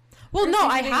interested? Well, no,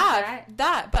 I have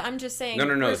that, but I'm just saying. No.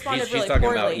 She's really talking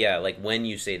poorly. About like when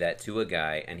you say that to a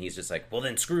guy and he's just like, well,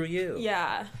 then screw you.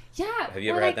 Yeah. Have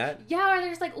you ever had that? Yeah, or they're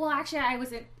just like, well, actually, I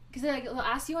wasn't, because they're like, they'll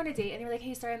ask you on a date and they're like,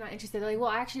 hey, sorry, I'm not interested. They're like,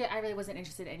 well, actually, I really wasn't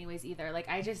interested anyways either. Like,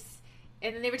 I just,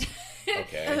 and then they would.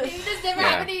 Okay. This never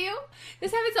happened to you?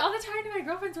 This happens all the time to my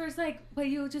girlfriends where it's like, but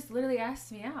you just literally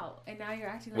asked me out and now you're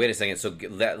acting like. Wait a second. So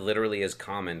that literally is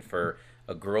common for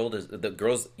a girl. The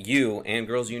girls you and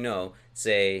girls you know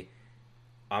say,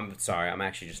 I'm sorry, I'm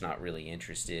actually just not really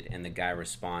interested. And the guy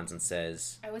responds and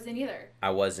says, I wasn't either. I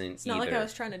wasn't either. It's not like I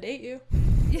was trying to date you.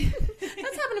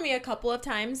 That's happened to me a couple of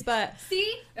times, but...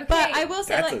 See? Okay. But I will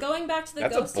say, going back to the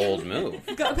ghosting... That's a bold move.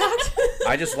 Go back to...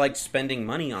 I just liked spending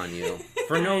money on you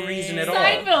for no reason at all.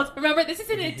 Seinfeld. Remember, this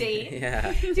isn't a date. Yeah,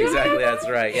 exactly, that's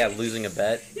right. Yeah, losing a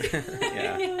bet.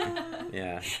 Yeah.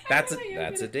 Yeah, that's a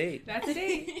date. That's a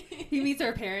date. He meets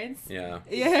our parents. Yeah.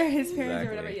 Yeah, his parents or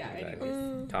whatever. Exactly, Yeah. exactly.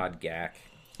 Anyways. Todd Gack.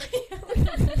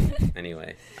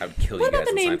 Anyway, I would kill What you about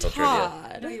guys the in name Seinfeld trivia.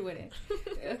 Todd? No, you wouldn't.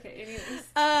 Okay.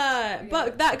 Anyways.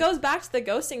 But that goes back to the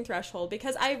ghosting threshold,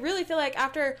 because I really feel like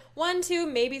after 1, 2,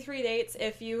 maybe 3 dates,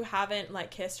 if you haven't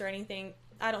like kissed or anything,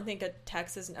 I don't think a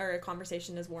text or a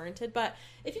conversation is warranted. But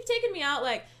if you've taken me out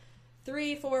like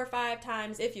 3, 4, 5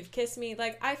 times, if you've kissed me,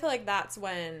 like I feel like that's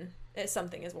when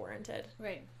something is warranted.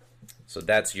 Right. So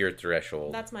that's your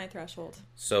threshold. That's my threshold.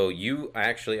 So you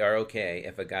actually are okay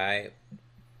if a guy...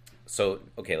 So,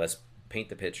 okay, let's paint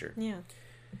the picture. Yeah.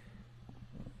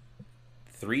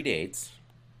 3 dates,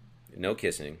 no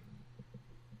kissing.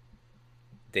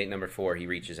 Date number 4, he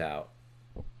reaches out.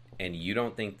 And you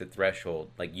don't think the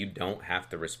threshold, like you don't have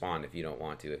to respond if you don't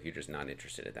want to, if you're just not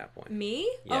interested at that point. Me?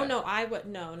 Yeah. Oh, no, I would.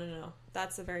 No.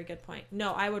 That's a very good point.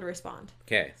 No, I would respond.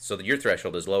 Okay, so your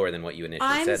threshold is lower than what you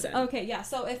initially said then. Okay, yeah.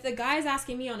 So if the guy's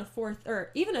asking me on a 4th or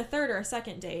even a 3rd or a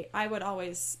 2nd date, I would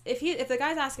always, if the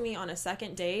guy's asking me on a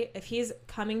 2nd date, if he's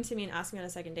coming to me and asking me on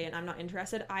a 2nd date and I'm not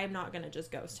interested, I'm not going to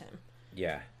just ghost him.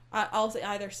 Yeah. I'll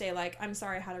either say like, I'm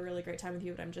sorry, I had a really great time with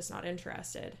you, but I'm just not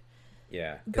interested.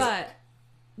 Yeah.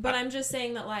 But I'm just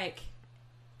saying that like,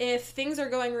 if things are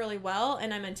going really well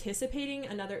and I'm anticipating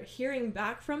hearing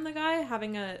back from the guy,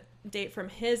 having a date from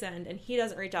his end, and he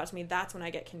doesn't reach out to me, that's when I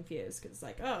get confused. Because it's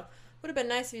like, oh, would have been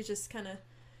nice if you just kind of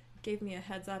gave me a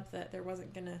heads up that there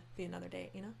wasn't going to be another date,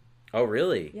 you know? Oh,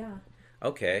 really? Yeah.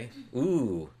 Okay.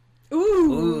 Ooh.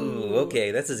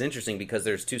 Okay, this is interesting because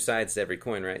there's 2 sides to every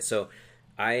coin, right? So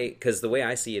because the way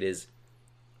I see it is,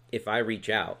 if I reach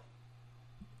out,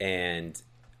 and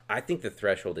I think the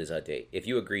threshold is a date. If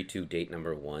you agree to date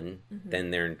number 1,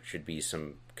 then there should be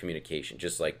some communication,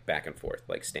 just like back and forth,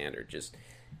 like standard. Just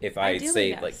if I say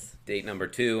yes. like date number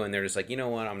 2 and they're just like, you know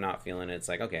what, I'm not feeling it. It's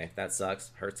like, okay, that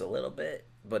sucks, hurts a little bit,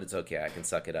 but it's okay. I can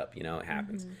suck it up. You know, it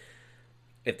happens.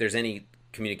 If there's any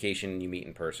communication, you meet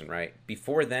in person, right?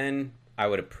 Before then, I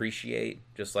would appreciate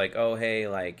just like, oh, hey,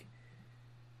 like,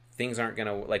 things aren't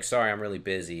gonna, like, sorry, I'm really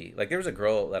busy. Like, there was a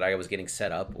girl that I was getting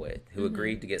set up with who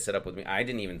agreed to get set up with me. I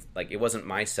didn't even, like, it wasn't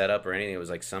my setup or anything. It was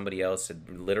like somebody else had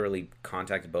literally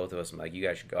contacted both of us and like, you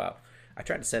guys should go out. I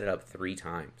tried to set it up 3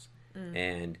 times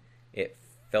and it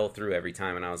fell through every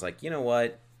time. And I was like, you know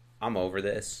what? I'm over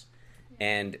this.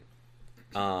 And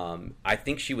I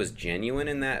think she was genuine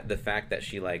in that, the fact that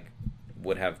she like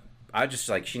would have, I just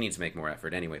like, she needs to make more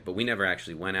effort anyway. But we never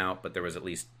actually went out, but there was at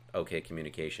least okay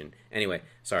communication. Anyway,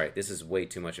 sorry, this is way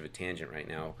too much of a tangent right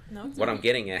now. No, what I'm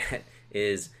getting at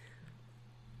is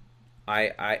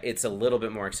it's a little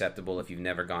bit more acceptable if you've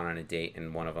never gone on a date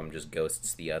and one of them just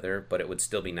ghosts the other, but it would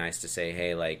still be nice to say,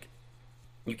 hey, like,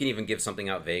 you can even give something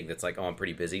out vague that's like, oh, I'm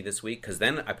pretty busy this week, because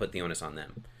then I put the onus on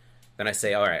them. Then I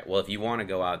say, all right, well, if you want to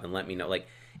go out, then let me know. Like,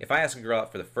 if I ask a girl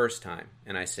out for the first time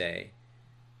and I say,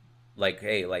 like,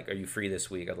 hey, like, are you free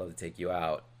this week? I'd love to take you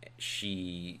out.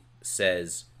 She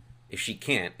says, if she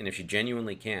can't, and if she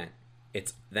genuinely can't,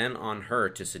 it's then on her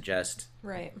to suggest,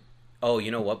 Right. oh, you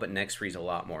know what, but next week's a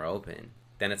lot more open.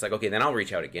 Then it's like, okay, then I'll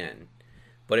reach out again.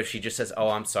 But if she just says, oh,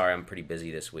 I'm sorry, I'm pretty busy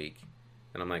this week,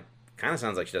 then I'm like, kind of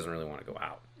sounds like she doesn't really want to go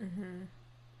out.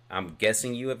 I'm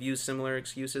guessing you have used similar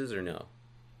excuses, or no?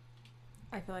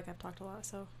 I feel like I've talked a lot,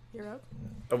 so you're up.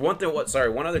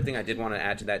 One other thing I did want to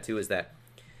add to that too is that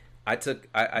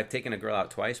I've taken a girl out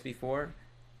twice before,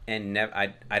 and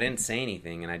I didn't say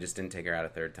anything, and I just didn't take her out a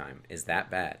 3rd time. Is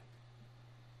that bad?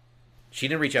 She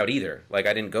didn't reach out either. Like,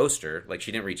 I didn't ghost her. Like,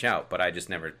 she didn't reach out, but I just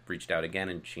never reached out again,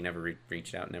 and she never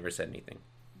reached out, never said anything.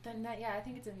 Then yeah, I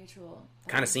think it's a mutual.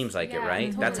 Kind of seems like it,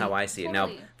 right? Totally, That's how I see it. Now,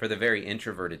 totally. for the very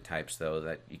introverted types, though,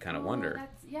 that you kind of wonder.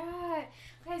 Yeah.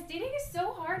 Guys, dating is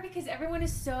so hard because everyone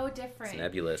is so different. It's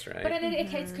nebulous, right? But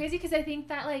it's crazy because I think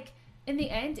that, like, in the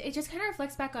end, it just kind of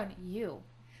reflects back on you.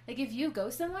 Like, if you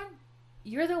ghost someone,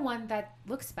 you're the one that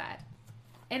looks bad.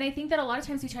 And I think that a lot of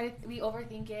times we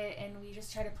overthink it and we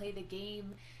just try to play the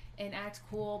game and act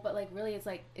cool, but like really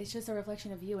it's just a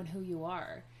reflection of you and who you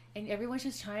are. And everyone's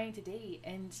just trying to date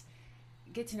and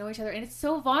get to know each other, and it's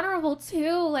so vulnerable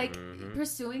too, like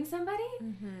pursuing somebody.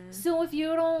 So if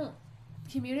you don't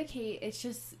communicate, it's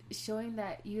just showing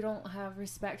that you don't have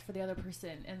respect for the other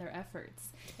person and their efforts.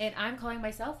 And I'm calling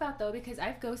myself out though, because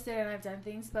I've ghosted and I've done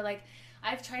things, but like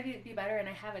I've tried to be better, and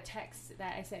I have a text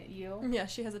that I sent you. Yeah,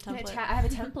 she has a template. I have a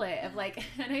template of like,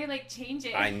 and I like change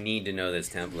it. I need to know this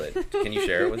template. Can you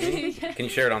share it with me? Can you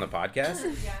share it on the podcast?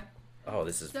 Yeah. Oh,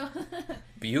 this is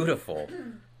beautiful.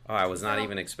 Oh, I was not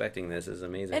even expecting this. This is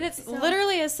amazing. And it's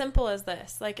literally as simple as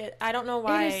this. Like, I don't know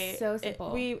why. It is so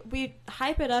simple. We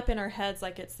hype it up in our heads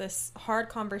like it's this hard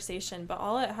conversation, but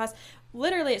all it has,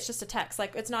 literally it's just a text.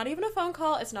 Like, it's not even a phone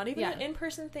call. It's not even an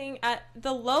in-person thing. At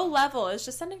the low level, it's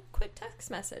just sending a quick text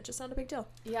message. It's not a big deal.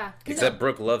 Yeah. Except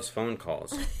Brooke loves phone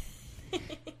calls.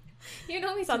 You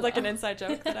know me. Sounds like an inside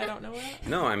joke that I don't know about.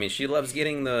 No, I mean, she loves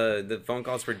getting the phone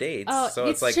calls for dates. Oh, so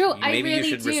it's like, true. maybe really you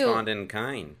should do. respond in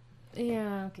kind.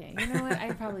 Yeah, okay. You know what?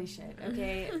 I probably should.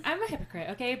 Okay. I'm a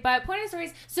hypocrite, okay? But point of the story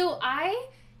is, so I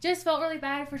just felt really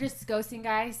bad for just ghosting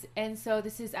guys. And so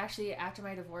this is actually after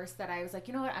my divorce that I was like,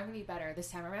 you know what? I'm going to be better this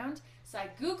time around. So I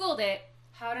Googled it.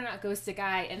 How to not ghost a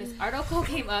guy, and this article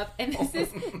came up, and this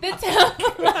is the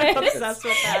template. I'm obsessed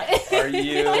with that. Are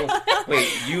you? Wait,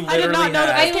 you literally I did not know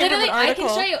that. I can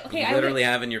show you. Okay, you literally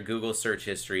have in your Google search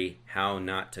history how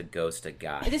not to ghost a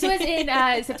guy. This was in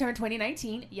September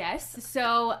 2019. Yes.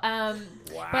 So, Wow.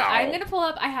 But I'm gonna pull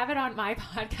up. I have it on my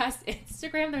podcast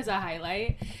Instagram. There's a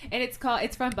highlight, and it's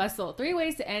from Bustle: 3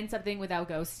 Ways to End Something Without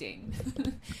Ghosting.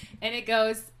 And it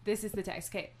goes, this is the text.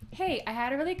 Okay. Hey, I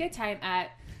had a really good time at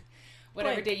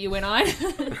whatever date you went on.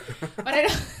 but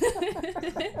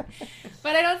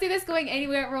I don't see this going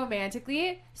anywhere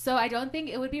romantically, so I don't think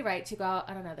it would be right to go out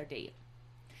on another date.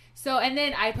 So, and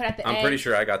then I put at the end. I'm pretty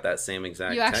sure I got that same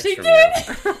exact you text actually from did.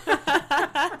 you.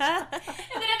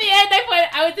 And then at the end,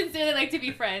 I would sincerely like to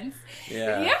be friends.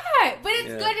 Yeah. But it's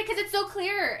good because it's so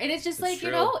clear, and it's just That's like true.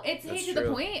 you know, it's That's to the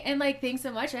true. point, and like thanks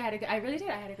so much. I really did.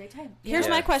 I had a great time. Here's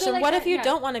Yeah. my question: So, like, what if you yeah.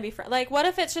 don't want to be friends? Like, what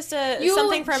if it's just You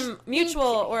something from Mutual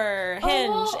or Hinge,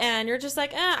 well- and you're just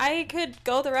like, I could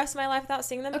go the rest of my life without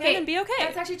seeing them again and be okay.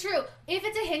 That's actually true. If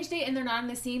it's a Hinge date and they're not in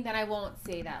the scene, then I won't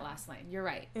say that last line. You're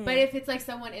right. Mm. But if it's like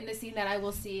someone in the scene that I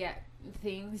will see at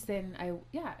things, then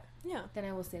yeah. then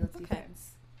I will say let's be Okay.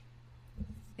 friends.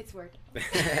 It's worked.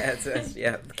 That's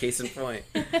case in point.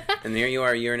 And there you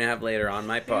are a year and a half later on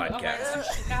my podcast. Oh my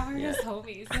gosh. Now we're just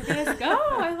homies. Look at us go.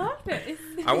 I love this.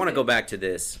 I want to go back to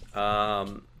this.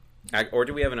 Or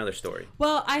do we have another story?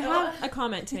 Well, I have a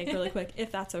comment to make really quick,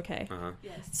 if that's okay. Uh-huh.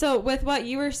 Yes. So with what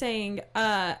you were saying,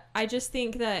 I just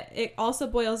think that it also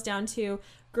boils down to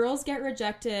girls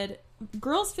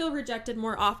feel rejected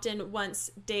more often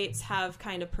once dates have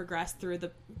kind of progressed through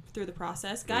the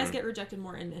process. Guys get rejected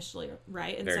more initially,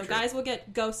 right? And Very so true. guys will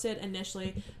get ghosted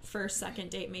initially, first,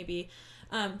 second date maybe,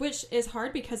 which is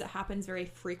hard because it happens very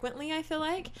frequently, I feel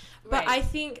like. But Right. I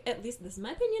think, at least this is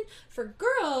my opinion, for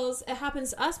girls, it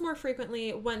happens to us more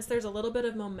frequently once there's a little bit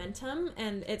of momentum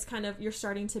and it's kind of, you're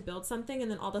starting to build something and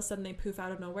then all of a sudden they poof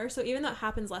out of nowhere. So even though it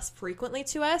happens less frequently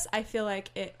to us, I feel like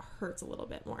it hurts a little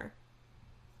bit more.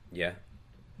 Yeah.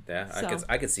 So.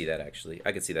 I could see that, actually.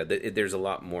 I could see that. There's a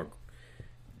lot more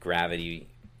gravity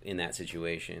in that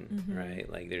situation, right?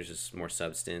 Like, there's just more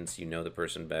substance. You know the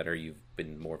person better. You've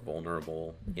been more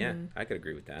vulnerable. Yeah, I could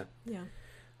agree with that. Yeah.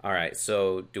 All right,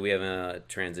 so do we have a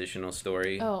transitional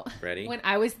story ready? When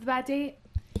I was the bad date.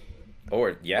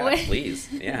 Or, yeah, Wait.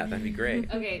 please. Yeah, that'd be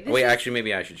great. Okay. Wait, actually,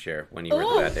 maybe I should share when you were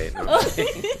Oh. at that date. No, I'm just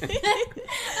kidding. I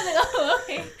was like, oh,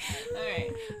 okay. All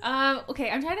right. Okay,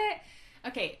 I'm trying to...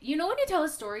 Okay, you know when you tell a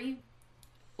story...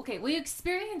 Okay, well, you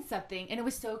experienced something, and it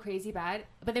was so crazy bad,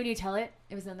 but then when you tell it,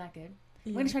 it was not that good.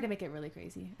 I'm going to try to make it really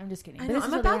crazy. I'm just kidding. I But know, this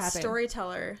is I'm a what really bad happened.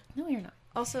 storyteller. No, you're not.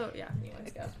 Also, yeah,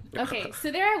 anyways, go. Okay,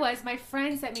 so there I was. My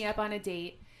friend set me up on a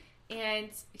date, and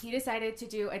he decided to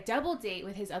do a double date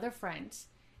with his other friend,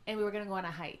 and we were going to go on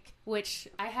a hike, which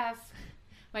I have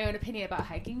my own opinion about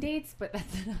hiking dates, but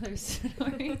that's another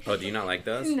story. Oh, do you not like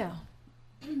those? No.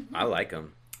 I like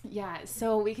them. Yeah,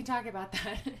 so we can talk about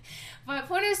that. But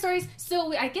point of the stories,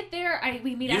 so I get there,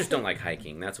 we meet You up. just don't like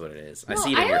hiking. That's what it is. I No,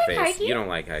 see it in I your like face. hiking. You don't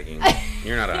like hiking.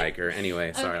 You're not a hiker.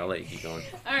 Anyway, sorry, I'll let you keep going.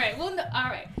 All right. Well, no, all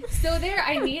right. So there,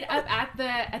 I meet up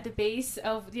at the base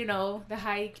of the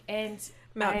hike, and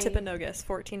Mount Timpanogos,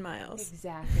 14 miles.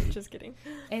 Exactly. Just kidding.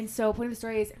 And so point of the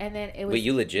story is, and then it was. Wait,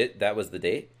 you legit? That was the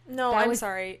date? No, That I'm was-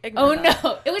 sorry. Oh Ignore that.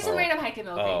 no! It was a Oh. random hike in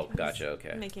the Oh, gotcha.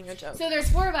 Okay. Making a joke. So there's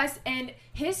 4 of us, and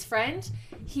his friend,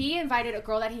 he invited a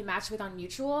girl that he matched with on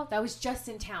Mutual that was just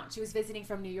in town. She was visiting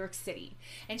from New York City,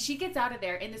 and she gets out of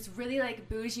there in this really like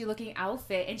bougie looking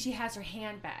outfit, and she has her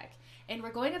handbag. And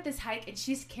we're going up this hike, and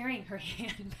she's carrying her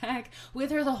handbag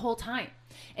with her the whole time,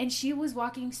 and she was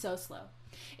walking so slow.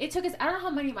 It took us, I don't know how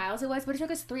many miles it was, but it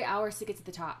took us 3 hours to get to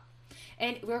the top.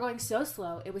 And we were going so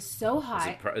slow. It was so hot.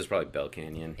 It was probably Bell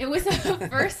Canyon. It was a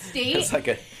first date. It's like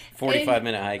a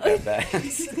 45-minute hike that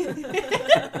fast.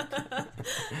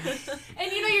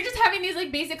 And you're just having these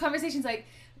like basic conversations like,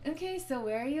 okay, so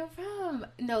where are you from?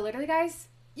 No, literally, guys,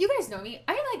 you guys know me.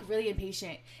 I'm like really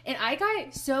impatient. And I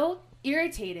got so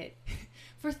irritated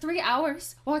for 3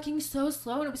 hours walking so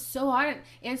slow, and it was so hot and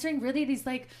answering really these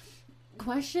like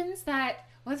questions that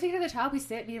once we get to the top, we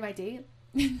sit, me and my date.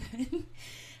 And then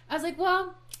I was like,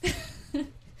 well,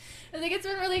 Like, it's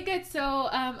been really good. So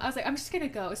I was like, I'm just gonna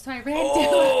go. So I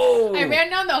ran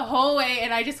down the hallway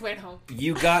and I just went home.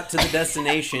 You got to the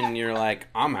destination and you're like,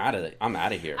 I'm out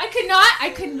of here. I could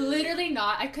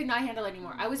not handle it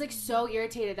anymore. I was like so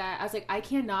irritated that I was like, I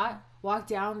cannot walk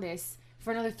down this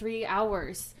for another 3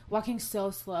 hours, walking so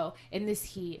slow in this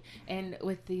heat and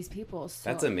with these people.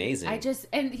 So that's amazing.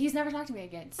 And he's never talked to me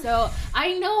again. So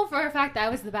I know for a fact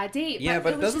that was the bad date. Yeah,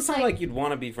 but it was doesn't sound like you'd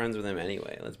want to be friends with him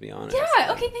anyway. Let's be honest.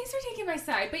 Yeah. Okay. Thanks for taking my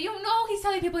side. But you know, he's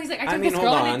telling people he's like, I took this hold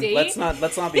girl on. on a date. Let's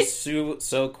not be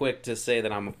so quick to say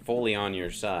that I'm fully on your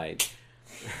side.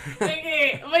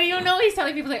 Okay, but you know, he's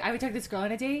telling people like, I took this girl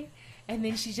on a date, and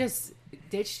then she just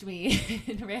ditched me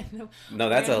and ran. No,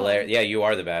 that's hilarious. Yeah, you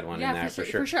are the bad one in that for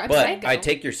sure. But psycho. I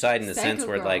take your side in the sense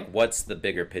where girl. like, what's the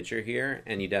bigger picture here?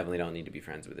 And you definitely don't need to be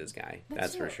friends with this guy.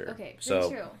 That's true. for sure. Okay,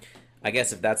 so true. I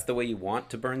guess if that's the way you want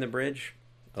to burn the bridge,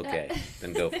 okay,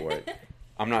 then go for it.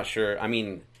 I'm not sure. I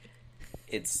mean,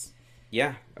 it's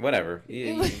whatever.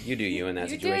 You do you in that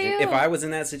situation. If I was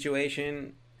in that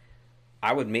situation,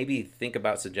 I would maybe think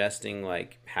about suggesting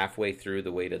like halfway through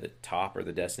the way to the top or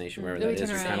the destination, wherever that is,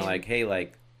 just kind of like, hey,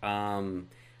 like, I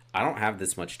don't have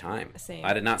this much time. Same.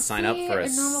 I did not sign up for a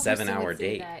 7-hour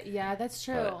date. That. Yeah, that's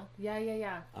true. But,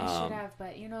 yeah. I should have,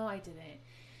 but I didn't.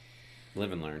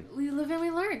 Live and learn. We live and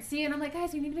we learn. See, and I'm like,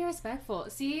 guys, we need to be respectful.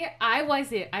 See, I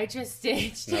wasn't. I just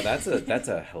ditched. No, that's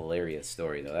a hilarious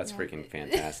story though. That's freaking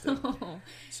fantastic.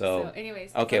 So,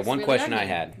 anyways, okay, one really question learning.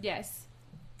 I had. Yes.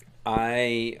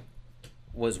 I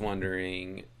was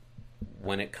wondering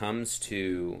when it comes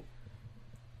to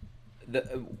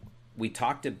we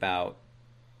talked about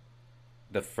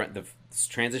the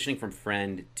transitioning from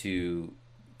friend to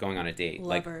going on a date,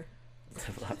 Lover.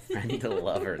 Like friend to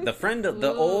lover,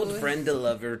 the old friend to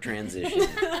lover transition.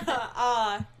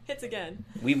 Hits again.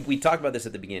 We talked about this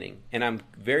at the beginning, and I'm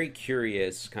very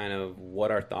curious kind of what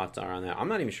our thoughts are on that. I'm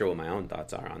not even sure what my own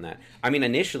thoughts are on that. I mean,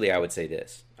 initially I would say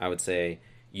this. I would say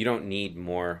you don't need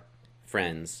more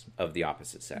friends of the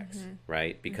opposite sex,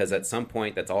 right? Because at some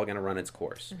point that's all going to run its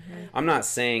course. I'm not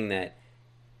saying that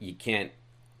you can't,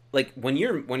 like, when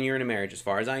you're in a marriage, as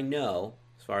far as I know,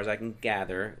 as far as I can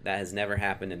gather, that has never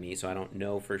happened to me, so I don't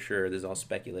know for sure. This is all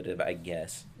speculative, I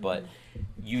guess. But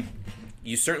you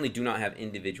certainly do not have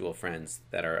individual friends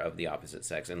that are of the opposite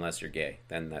sex unless you're gay.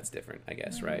 Then that's different, I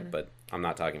guess, right? But I'm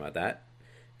not talking about that.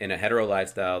 In a hetero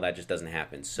lifestyle, that just doesn't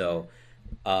happen. So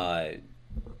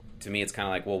to me, it's kind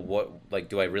of like, well, what, like,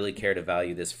 do I really care to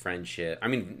value this friendship? I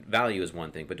mean, value is one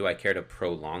thing, but do I care to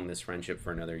prolong this friendship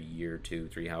for another year, 2,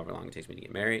 3, however long it takes me to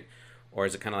get married? Or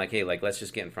is it kind of like, hey, like, let's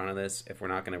just get in front of this. If we're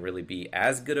not going to really be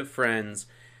as good of friends,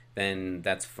 then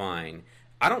that's fine.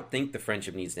 I don't think the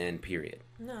friendship needs to end, period.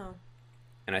 No.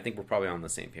 And I think we're probably on the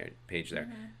same page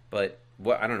there. But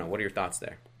I don't know. What are your thoughts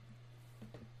there?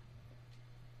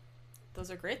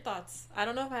 Those are great thoughts. I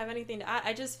don't know if I have anything to add.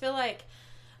 I just feel like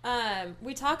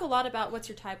we talk a lot about what's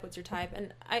your type,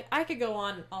 and I could go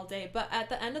on all day, but at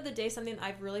the end of the day, something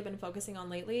I've really been focusing on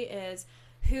lately is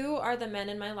who are the men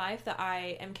in my life that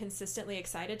I am consistently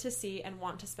excited to see and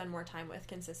want to spend more time with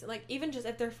consistently. Like, even just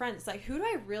if they're friends, like, who do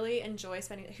I really enjoy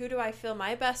spending, who do I feel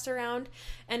my best around?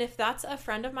 And if that's a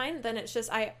friend of mine, then it's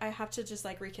just, I have to just,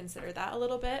 like, reconsider that a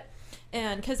little bit.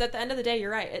 And because at the end of the day,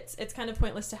 you're right, it's kind of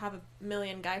pointless to have a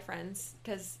million guy friends,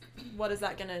 because what is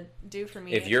that going to do for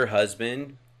me? If your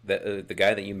husband, the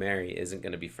guy that you marry, isn't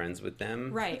going to be friends with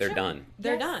them, right, they're done.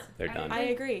 They're done. They're done. I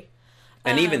agree.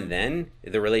 And even then,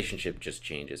 the relationship just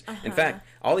changes. In fact,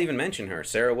 I'll even mention her,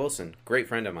 Sarah Wilson, great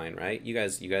friend of mine, right? You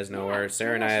guys know her.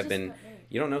 Sarah and I have been.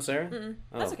 You don't know Sarah?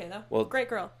 Oh. That's okay though. Well, great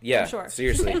girl. Yeah, I'm sure.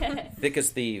 Seriously, thick as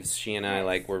thieves. She and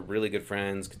I we're really good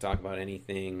friends. Could talk about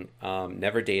anything.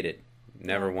 Never dated.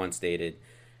 Never once dated.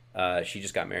 She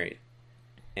just got married,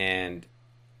 and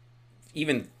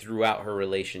even throughout her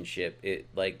relationship,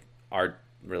 our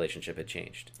relationship had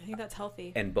changed. I think that's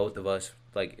healthy. And both of us,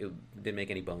 it didn't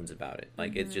make any bones about it.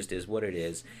 It just is what it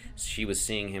is. She was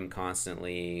seeing him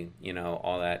constantly,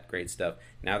 all that great stuff.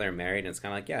 Now they're married, and it's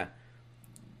kind of like, yeah,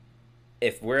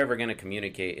 if we're ever going to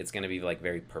communicate, it's going to be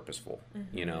very purposeful,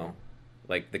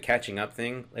 like the catching up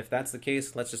thing. If that's the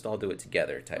case, let's just all do it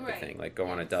together type of thing. Go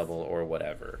on a double or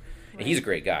whatever. Right. And he's a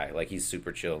great guy. He's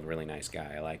super chill, really nice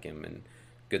guy. I like him, and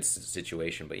good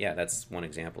situation. But yeah, that's one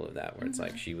example of that where it's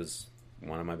she was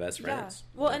one of my best friends.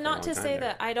 Well, and not to say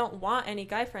that I don't want any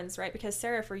guy friends, right? Because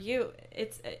Sarah, for you,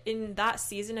 it's in that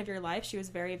season of your life, she was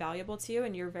very valuable to you,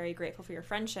 and you're very grateful for your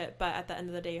friendship. But at the end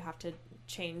of the day, you have to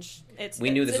change. We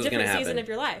knew this was going to happen. Season of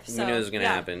your life. So, we knew this was going to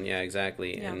happen. Yeah,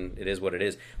 exactly. Yeah. And it is what it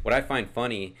is. What I find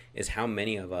funny is how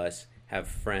many of us have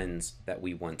friends that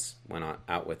we once went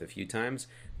out with a few times,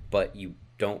 but you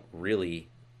don't really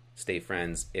stay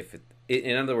friends if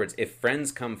in other words, if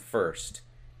friends come first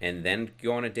and then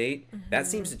go on a date, that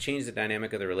seems to change the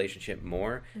dynamic of the relationship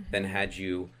more than had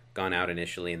you gone out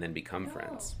initially and then become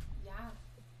friends. Yeah.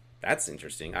 That's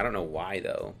interesting. I don't know why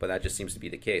though, but that just seems to be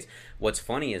the case. What's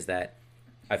funny is that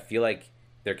I feel like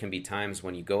there can be times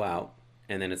when you go out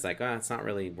and then it's like, oh, it's not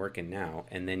really working now,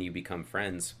 and then you become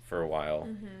friends for a while,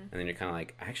 and then you're kind of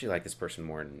like, I actually like this person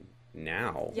more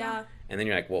now. Yeah. And then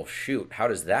you're like, well, shoot, how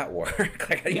does that work?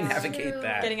 Like, how do you navigate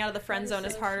that? Getting out of the friend zone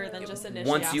is harder than just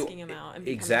initially asking him out. And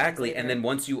Exactly. And then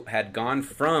once you had gone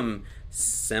from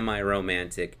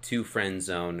semi-romantic to friend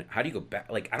zone, how do you go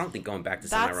back? Like, I don't think going back to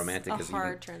semi-romantic is a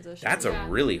hard transition. That's a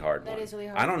really hard one. That is really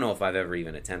hard. I don't know if I've ever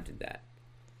even attempted that.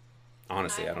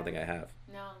 Honestly, I don't think I have.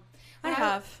 No. I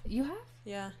have. You have?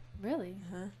 Yeah. Really?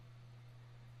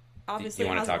 Obviously, you it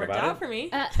wanna hasn't talk worked about out it? for me.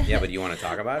 Yeah, but do you want to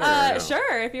talk about it? Or no?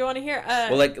 Sure, if you want to hear.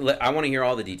 Well, I want to hear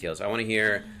all the details. I want to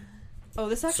hear. Oh,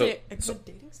 this is actually a good so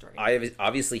dating story.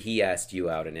 Obviously, he asked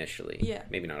you out initially. Yeah.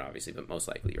 Maybe not obviously, but most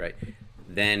likely, right?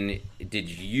 Then, did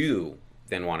you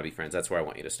then want to be friends? That's where I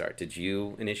want you to start. Did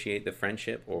you initiate the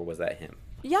friendship, or was that him?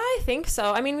 Yeah, I think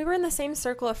so. I mean, we were in the same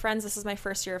circle of friends. This is my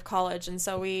first year of college, and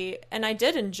so I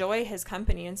did enjoy his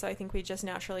company, and so I think we just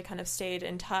naturally kind of stayed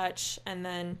in touch, and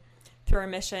then through our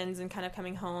missions and kind of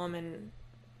coming home, and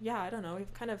yeah, I don't know,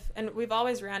 we've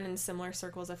always ran in similar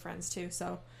circles of friends too.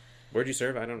 So, Where'd you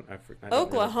serve? I don't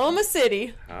Oklahoma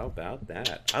City. How about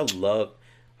that?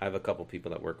 I have a couple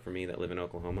people that work for me that live in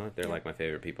Oklahoma. They're like my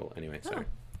favorite people. Anyway, sorry.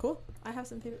 Cool. I have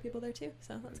some favorite people there too,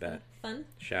 so that's kind of fun.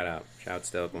 Shouts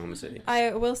to Oklahoma City.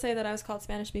 I will say that I was called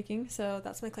Spanish speaking, so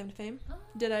that's my claim to fame.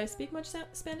 Did I speak much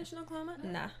Spanish in Oklahoma?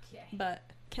 Nah. But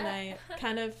can I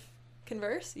kind of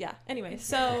converse? Yeah. Anyway,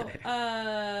 so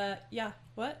yeah.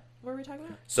 What were we talking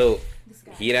about? So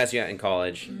he had asked you out in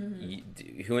college.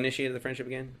 Who initiated the friendship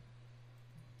again?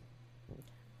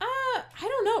 I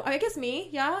don't know. I guess me.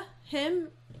 Yeah. Him.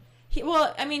 He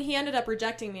ended up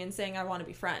rejecting me and saying I want to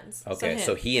be friends. Okay,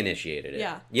 so he initiated it.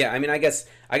 Yeah. Yeah, I mean, I guess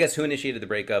who initiated the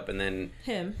breakup, and then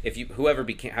him. If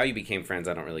how you became friends,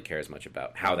 I don't really care as much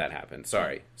about how that happened.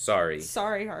 Sorry,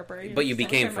 Harper. But you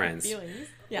became friends.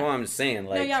 Yeah. Well, I'm just saying,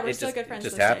 like, we're still good friends. It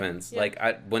just happens. Yeah.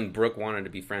 Like, when Brooke wanted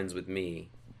to be friends with me,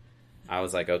 I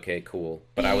was like, okay, cool.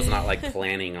 But I was not like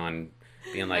planning on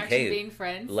being like, hey, being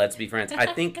friends. Let's be friends. I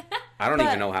don't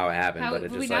even know how it happened, but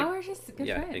it just now we're just good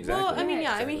friends. Exactly. Well, I mean,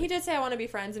 exactly. he did say I want to be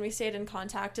friends, and we stayed in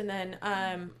contact. And then,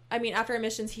 after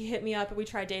admissions, he hit me up, and we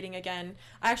tried dating again.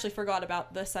 I actually forgot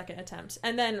about the second attempt.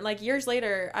 And then, like, years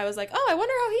later, I was like, oh, I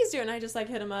wonder how he's doing. I just, like,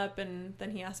 hit him up, and then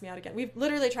he asked me out again. We've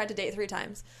literally tried to date 3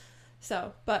 times.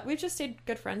 So, but we've just stayed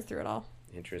good friends through it all.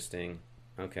 Interesting.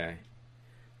 Okay.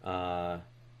 So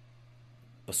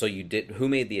you did. Who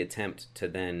made the attempt to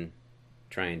then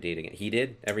try and date again? He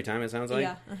did every time, it sounds like?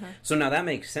 Yeah. So now that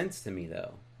makes sense to me,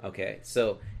 though. Okay,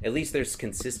 so at least there's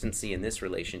consistency in this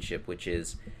relationship, which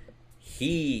is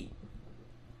he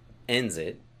ends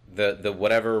it, the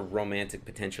whatever romantic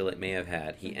potential it may have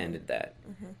had, he ended that.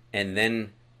 And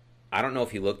then, I don't know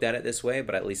if he looked at it this way,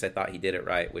 but at least I thought he did it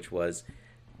right, which was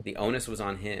the onus was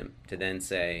on him to then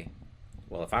say,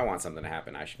 well, if I want something to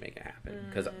happen, I should make it happen.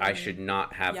 Because I should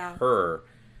not have her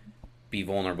be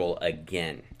vulnerable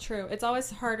again. True. It's always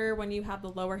harder when you have the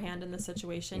lower hand in the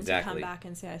situation Exactly. to come back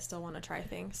and say, I still want to try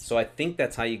things. So I think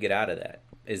that's how you get out of that,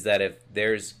 is that if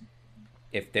there's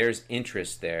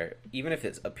interest there, even if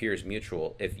it appears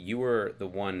mutual, if you were the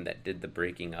one that did the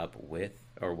breaking up with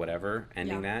or whatever,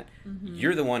 ending that,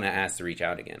 you're the one that has to reach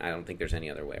out again. I don't think there's any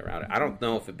other way around it. I don't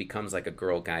know if it becomes like a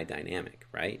girl-guy dynamic,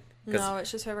 right? No, it's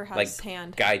just whoever has like,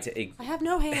 hand. I have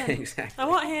no hand. Exactly. I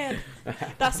want hand.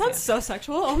 That sounds so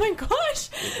sexual. Oh my gosh.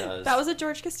 It does. That was a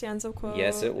George Costanza quote.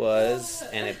 Yes, it was.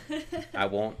 And I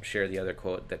won't share the other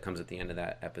quote that comes at the end of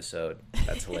that episode.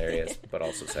 That's hilarious, but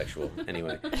also sexual.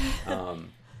 Anyway.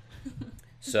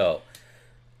 So,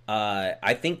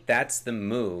 I think that's the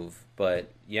move.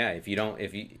 But yeah,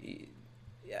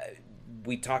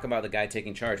 we talk about the guy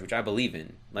taking charge, which I believe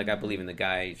in. Like, I believe in the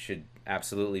guy should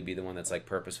absolutely be the one that's like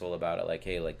purposeful about it. Like,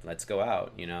 hey, like, let's go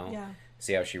out,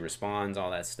 see how she responds, all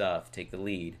that stuff, take the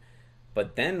lead.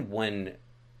 But then when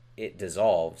it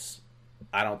dissolves,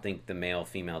 I don't think the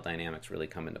male-female dynamics really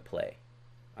come into play.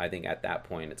 I think at that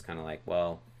point it's kind of like,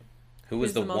 well, who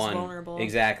was the most one vulnerable?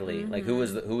 Exactly. Like, who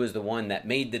was the one that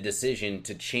made the decision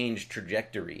to change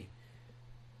trajectory?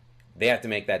 They have to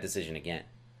make that decision again.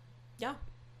 Yeah.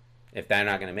 If they're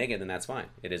not going to make it, then that's fine.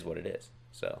 It is what it is.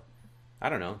 So, I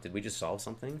don't know. Did we just solve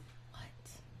something?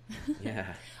 What?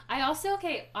 Yeah. I also,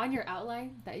 on your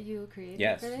outline that you created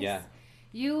yes, for this, yeah.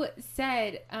 you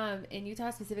said, in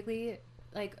Utah specifically,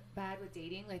 like bad with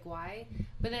dating, like why?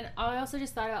 But then I also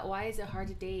just thought about why is it hard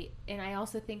to date, and I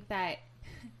also think that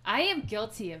I am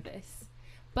guilty of this,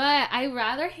 but I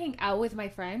rather hang out with my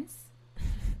friends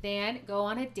than go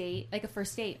on a date, like a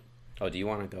first date. Oh, do you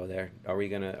want to go there? Are we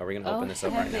gonna open this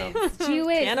up right now? Do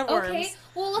it. Can of worms. Okay.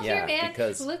 Well, look Yeah, here, man.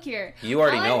 because Look here. You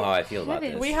already know how I feel about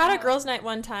this. We had a girls' night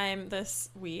one time this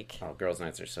week. Oh, girls'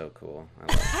 nights are so cool. I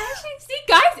love it. I actually see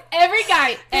guys, every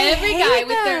guy hate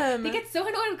with their, them. they get so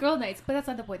annoyed with girl nights, but that's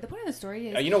not the point. The point of the story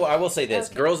is, You know what? I will say this: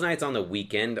 Okay. girls' nights on the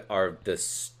weekend are the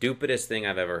stupidest thing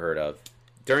I've ever heard of.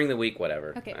 During the week,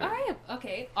 whatever. okay, all right,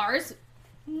 okay, ours,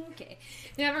 okay,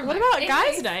 never mind. What about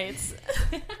guys' Anyways. nights?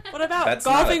 What about That's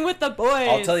golfing not a- with the boys?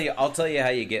 I'll tell you how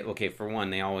you get. Okay, for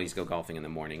one, they always go golfing in the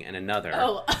morning, and another,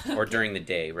 or during the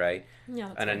day, right? Yeah,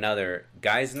 that's And fine. another,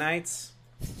 guys' nights,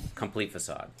 complete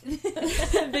facade.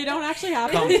 They don't actually have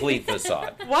it. Complete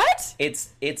facade. What?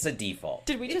 It's a default.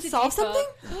 Did we It's just a solve default.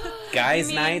 something? Guys'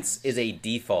 mean- nights is a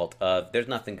default of there's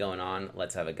nothing going on.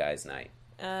 Let's have a guys' night.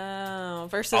 Oh,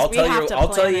 versus I'll we tell have you. to I'll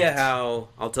tell plan you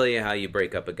it. how you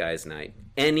break up a guys' night.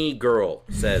 Any girl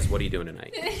says, "What are you doing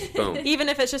tonight?" Boom, Even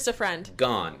if it's just a friend.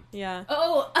 gone. Yeah.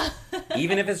 Oh,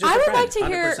 Even if it's just I a would friend. like to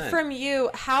hear 100%. from you.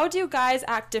 How do guys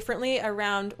act differently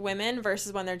around women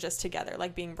versus when they're just together,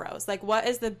 like being bros? Like, what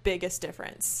is the biggest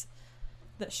difference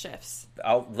that shifts?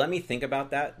 Let me think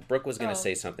about that. Brooke was going to Oh.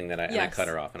 say something and I Yes. cut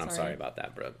her off, and I'm Sorry. sorry about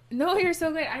that, Brooke. no, you're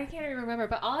so good. I can't even remember,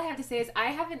 but all I have to say is I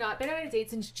have not been on a date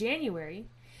since January,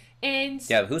 and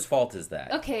Yeah, whose fault is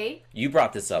that? okay. You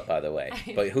brought this up, by the way,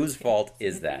 but whose fault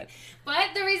is that? But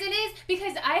the reason is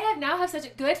because I now have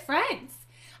such good friends.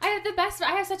 I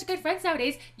have such good friends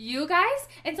nowadays. You guys,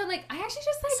 and so like I actually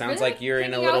just like Sounds really like you're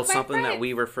in a hanging out little with my something that friends.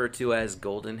 we refer to as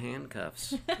golden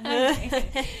handcuffs. All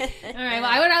right, well,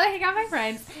 I would rather hang out with my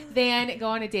friends than go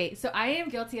on a date. So I am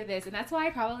guilty of this, and that's why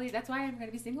I'm going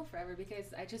to be single forever, because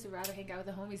I just would rather hang out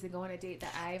with the homies than go on a date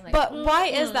that I'm like. But why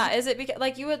is that? Is it because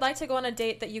like you would like to go on a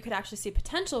date that you could actually see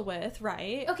potential with,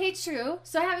 right? Okay, true.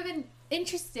 So I haven't been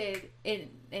interested in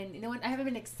I haven't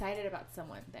been excited about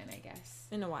someone then, I guess.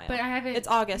 In a while. But I haven't. It's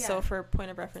August, yeah. so for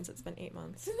point of reference, it's been 8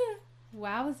 months.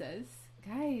 Wowzers.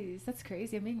 Guys, that's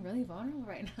crazy. I'm being really vulnerable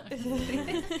right now. I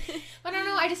don't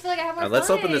know. I just feel like I have more Let's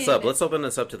fun. open this up. Let's open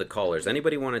this up to the callers.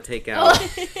 Anybody want to take out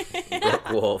Brooke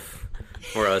Wolf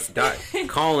for us?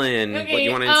 Call in. Okay, What,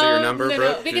 you want to insert your number, no,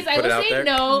 Brooke? because Just I put it will out say there?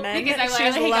 no, Meg, because I she's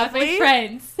want to hang out with my lovely.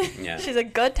 friends. Yeah. She's a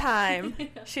good time.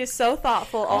 She's so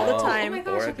thoughtful all the Oh, time. Oh my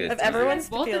gosh, Or a I good could time. Of everyone's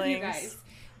both of you feelings. guys.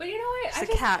 But you know what? She's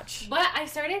a catch. But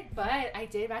I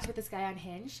did match with this guy on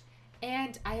Hinge,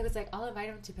 and I was like, I'll invite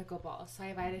him to pickleball. So I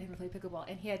invited him to play pickleball,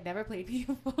 and he had never played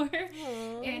before.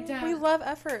 And We love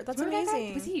effort. That's remember that guy?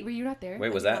 amazing. Were you not there?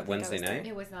 Wait, was I that don't think I Wednesday was there. night?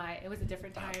 It was not. It was a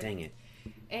different time. Oh, dang it.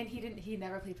 And he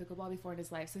never played pickleball before in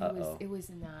his life, so Uh-oh. it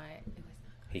was not.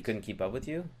 He couldn't keep up with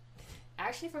you?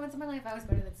 Actually, for once in my life, I was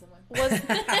better than someone. Was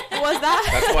that?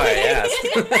 That's why I asked.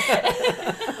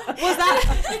 Was that?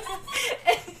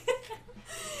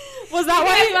 Was that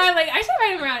That's why? why I'm like, I should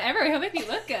invite him around ever. He'll make me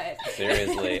look good.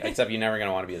 Seriously. Except you're never going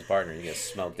to want to be his partner. You get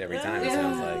smoked every time, it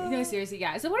sounds like. No, seriously,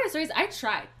 yeah. So one of the stories, I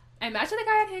tried. I matched with a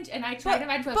guy on Hinge, and I tried to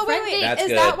invite him to a But friend wait, date. That's is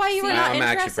good. that why you were See, not I'm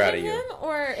actually proud interested of in you. him,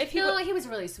 or if he? No, he was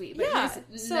really sweet. But Yeah. he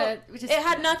was, So just, it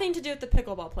had nothing to do with the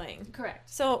pickleball playing. Correct.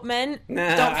 So men,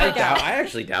 Nah, don't freak out. I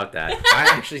actually doubt that. I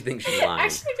actually think she's lying.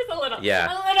 Actually, just a little.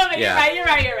 Yeah. A little bit. Yeah. You're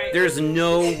right. There's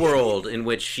no world in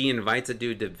which she invites a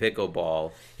dude to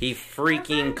pickleball. He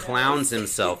freaking clowns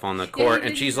himself on the court,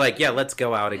 and she's like, "Yeah, let's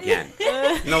go out again."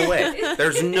 No way.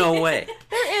 There's no way.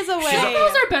 There is a way.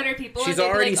 Those are better people. She's and they'd be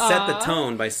already like, set the "Aw."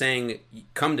 tone by saying,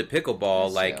 "Come to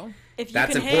pickleball." Like true. If you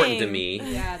that's can important to hang. me.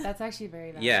 Yeah, that's actually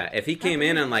very bad. Yeah, if he came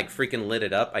in and like freaking lit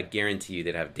it up, I guarantee you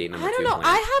they'd have date number I don't 2 know. planned.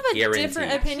 I have a Guaranteed.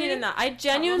 different opinion in that. I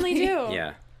genuinely do.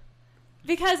 Yeah.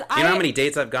 Because Do you know how many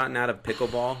dates I've gotten out of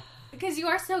pickleball? Because you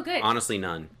are so good. Honestly,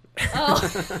 none. Oh. I was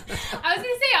going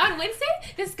to say, on Wednesday,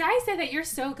 this guy said that you're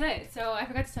so good. So I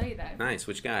forgot to tell you that. Nice.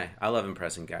 Which guy? I love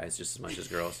impressing guys just as much as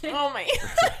girls. Oh my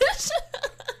gosh.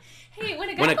 Hey, when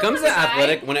a guy When it comes to compliments a guy,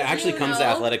 athletic, when it actually you comes to know-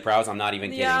 athletic prowess, I'm not even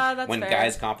kidding. Yeah, that's when fair.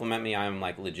 guys compliment me, I'm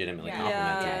like legitimately Yeah.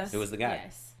 complimenting. Yes. Who was the guy?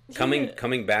 Yes.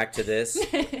 Coming back to this,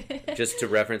 just to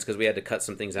reference, because we had to cut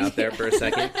some things out there for a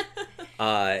second.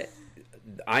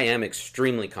 I am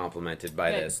extremely complimented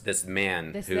by Good. this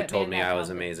man This who man told me that I was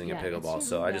compliment- amazing yeah, at that's pickleball. true.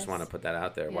 So I just Yes. want to put that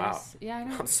out there. Yes. Wow. Yeah, I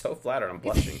know. I'm so flattered. I'm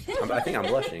blushing. I think I'm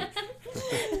blushing. All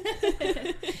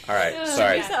right. Oh,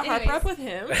 Sorry. yeah. So harp up with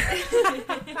him.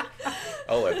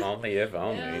 Oh, if only, if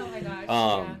only. Oh my gosh.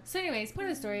 Um, yeah. So, anyways, point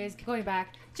of the story is going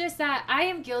back. Just that I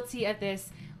am guilty of this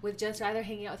with just rather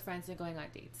hanging out with friends than going on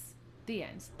dates. The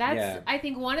end. That's Yeah. I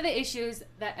think one of the issues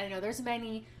that I know there's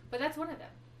many, but that's one of them.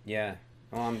 Yeah.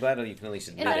 Well, I'm glad you can at least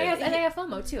admit And it. I have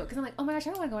FOMO too, because I'm like, oh my gosh,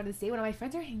 I don't want to go on this date when all my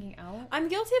friends are hanging out. I'm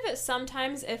guilty of it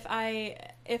sometimes if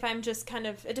I'm just kind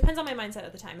of, it depends on my mindset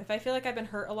at the time. If I feel like I've been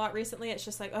hurt a lot recently, it's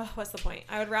just like, oh, what's the point?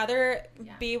 I would rather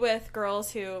be with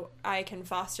girls who I can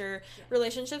foster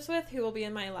relationships with, who will be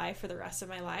in my life for the rest of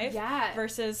my life,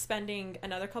 versus spending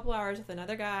another couple hours with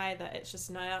another guy that it's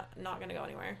just not going to go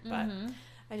anywhere. But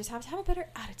I just have to have a better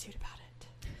attitude about it.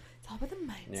 It's all about the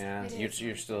mindset.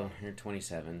 Yeah, you're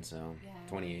 27, so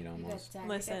 28 almost.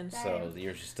 Listen, so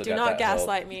you're still do got not that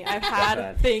gaslight hope. me. I've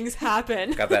had things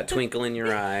happen. Got that twinkle in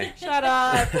your eye. Shut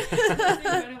up.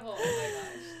 Incredible. Oh my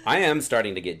gosh. I am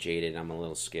starting to get jaded. I'm a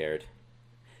little scared.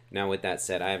 Now, with that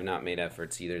said, I have not made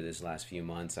efforts either this last few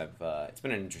months. It's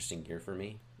been an interesting year for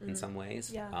me in some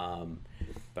ways. Yeah.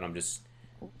 But I'm just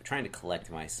trying to collect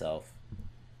myself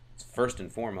first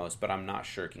and foremost, but I'm not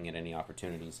shirking at any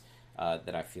opportunities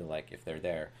that I feel like if they're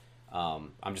there.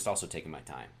 I'm just also taking my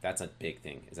time. That's a big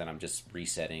thing, is that I'm just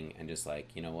resetting and just like,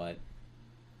 you know what,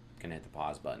 gonna hit the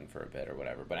pause button for a bit or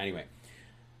whatever. But anyway,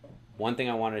 one thing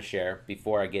I wanted to share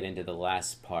before I get into the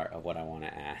last part of what I want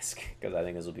to ask, because I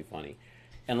think this will be funny,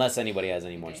 unless anybody has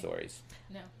any more stories.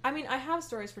 No. I mean, I have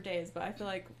stories for days, but I feel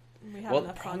like we have Well, the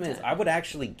enough problem content. is, I would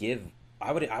actually give.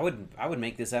 I would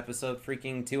make this episode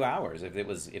freaking 2 hours if it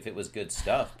was good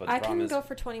stuff. But the I problem can is, go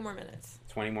for 20 more minutes.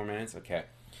 20 more minutes? Okay.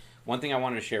 One thing I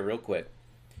wanted to share real quick,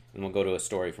 and we'll go to a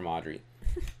story from Audrey,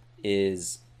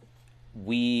 is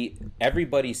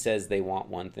everybody says they want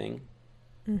one thing,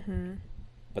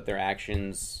 but their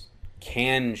actions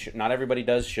not everybody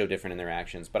does show different in their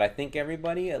actions, but I think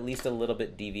everybody at least a little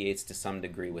bit deviates to some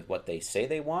degree with what they say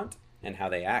they want and how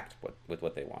they act with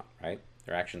what they want, right?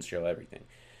 Their actions show everything.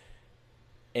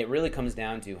 It really comes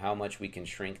down to how much we can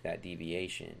shrink that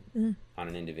deviation on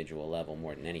an individual level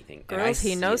more than anything. Girls,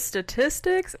 he knows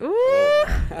statistics. Ooh.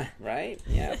 Oh, right?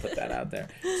 Yeah, put that out there.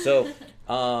 So,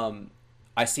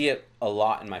 I see it a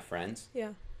lot in my friends.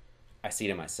 Yeah. I see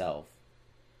it in myself.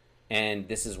 And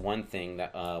this is one thing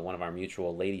that one of our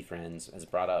mutual lady friends has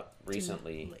brought up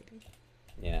recently.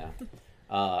 Yeah.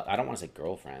 I don't want to say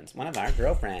girlfriends. One of our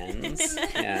girlfriends.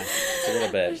 Yeah, it's a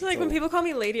little bit. It's like when people call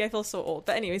me lady, I feel so old.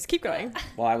 But anyways, keep going.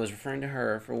 Well, I was referring to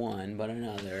her for one, but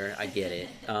another. I get it.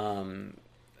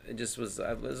 It just was.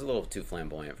 It was a little too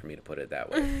flamboyant for me to put it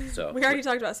that way. So we already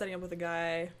talked about setting up with a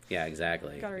guy. Yeah,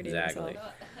 exactly. Gotta redeem exactly.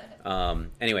 himself.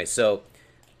 Anyway, so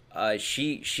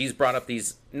she's brought up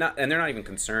these, and they're not even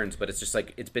concerns, but it's just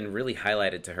like it's been really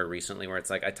highlighted to her recently, where it's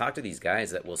like I talk to these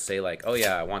guys that will say like, oh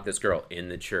yeah, I want this girl in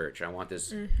the church, I want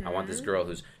this girl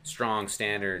who's strong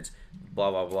standards,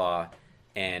 blah blah blah,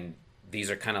 and these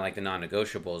are kind of like the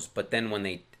non-negotiables. But then when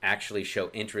they actually show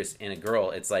interest in a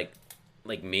girl, it's like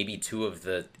maybe 2 of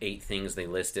the 8 things they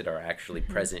listed are actually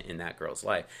present in that girl's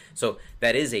life. So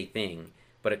that is a thing.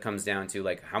 But it comes down to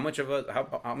like how much of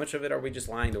it are we just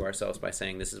lying to ourselves by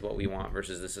saying this is what we want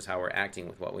versus this is how we're acting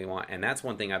with what we want. And that's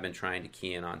one thing I've been trying to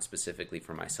key in on specifically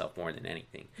for myself more than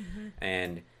anything.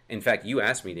 And in fact, you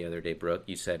asked me the other day, Brooke,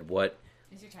 you said, what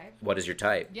is your type? What is your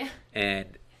type? Yeah. And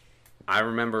I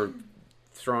remember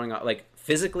throwing out, like,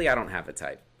 physically I don't have a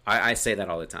type. I say that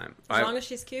all the time. As long as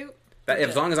she's cute?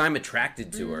 As long as I'm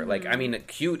attracted to her. Like, I mean,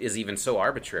 cute is even so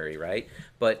arbitrary, right?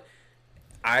 But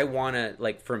I want to,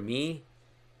 like, for me,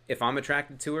 if I'm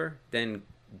attracted to her, then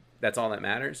that's all that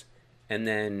matters. And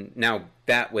then now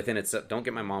that within itself, don't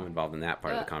get my mom involved in that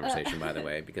part of the conversation, by the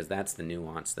way, because that's the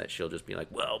nuance that she'll just be like,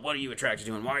 well, what are you attracted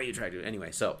to and why are you attracted to it?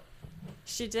 Anyway, so.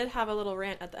 She did have a little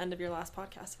rant at the end of your last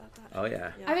podcast about that. Oh,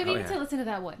 yeah. I've been meaning to listen to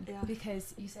that one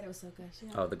because you said it was so good.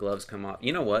 Yeah. Oh, the gloves come off.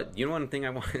 You know what? You know one thing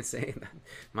I want to say?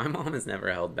 My mom has never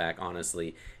held back,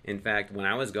 honestly. In fact, when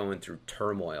I was going through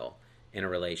turmoil in a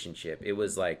relationship, it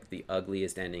was like the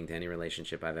ugliest ending to any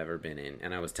relationship I've ever been in,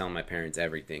 and I was telling my parents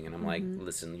everything, and I'm like,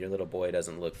 listen, your little boy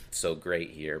doesn't look so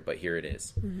great here, but here it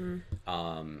is.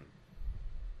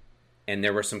 And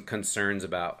there were some concerns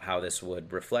about how this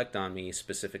would reflect on me,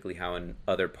 specifically how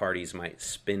other parties might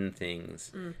spin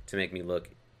things to make me look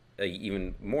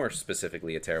even more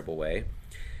specifically a terrible way.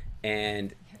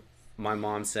 And my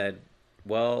mom said,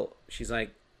 well, she's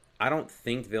like, I don't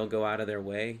think they'll go out of their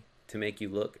way to make you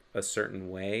look a certain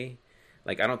way.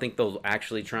 Like, I don't think they'll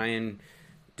actually try and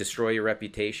destroy your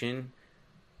reputation,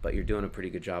 but you're doing a pretty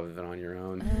good job of it on your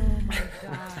own. Oh my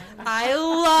god. I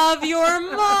love your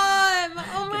mom.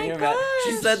 Oh my god.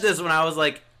 She said this when I was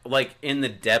like in the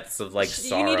depths of like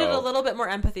sorrow. You needed a little bit more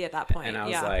empathy at that point. And I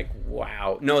was like,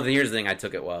 wow. No, here's the thing, I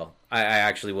took it well. I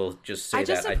actually will just say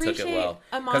that I took it well.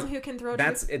 A mom who can throw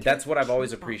that's what I've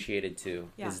always appreciated too,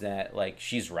 is that like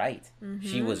she's right.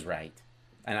 She was right.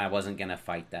 And I wasn't going to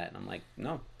fight that. And I'm like,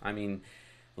 no. I mean,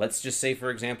 let's just say,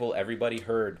 for example, everybody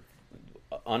heard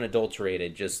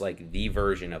unadulterated, just like the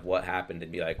version of what happened,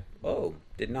 and be like, oh,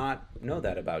 did not know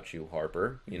that about you,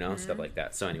 Harper, you know, stuff like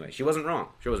that. So anyway, she wasn't wrong.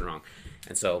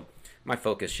 And so my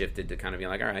focus shifted to kind of be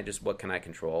like, all right, just what can I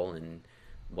control and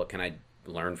what can I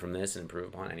learn from this and improve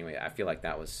upon? Anyway, I feel like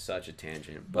that was such a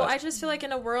tangent. But well, I just feel like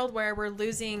in a world where we're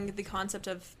losing the concept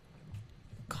of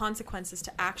consequences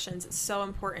to actions, it's so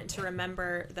important to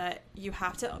remember that you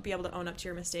have to be able to own up to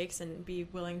your mistakes and be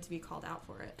willing to be called out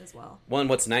for it as well. Well, and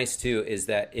what's nice too is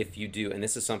that if you do, and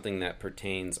this is something that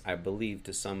pertains, I believe,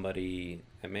 to somebody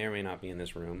that may or may not be in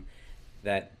this room,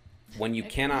 that when you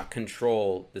cannot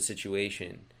control the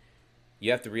situation,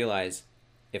 you have to realize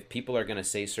if people are going to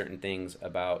say certain things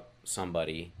about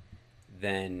somebody,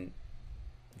 then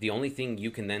the only thing you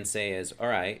can then say is, all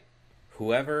right,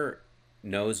 whoever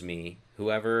knows me,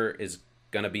 whoever is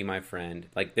going to be my friend,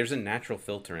 like there's a natural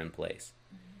filter in place.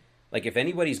 Like if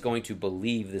anybody's going to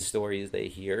believe the stories they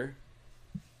hear,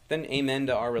 then amen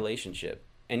to our relationship.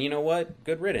 And you know what?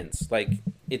 Good riddance. Like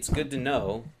it's good to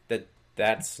know that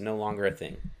that's no longer a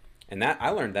thing. And that I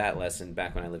learned that lesson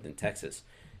back when I lived in Texas.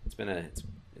 It's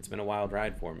been a wild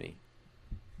ride for me.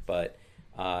 But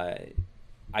I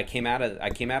came out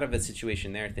of a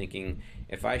situation there thinking,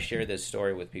 if I share this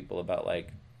story with people about like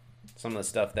some of the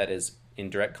stuff that is in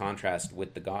direct contrast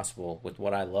with the gospel, with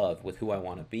what I love, with who I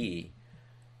want to be,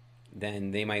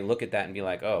 then they might look at that and be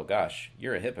like, oh gosh,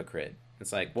 you're a hypocrite.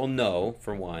 It's like, well, no,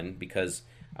 for one, because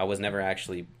I was never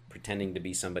actually pretending to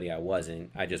be somebody I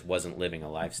wasn't. I just wasn't living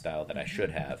a lifestyle that I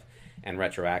should have. And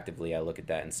retroactively, I look at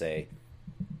that and say,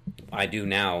 I do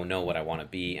now know what I want to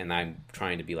be, and I'm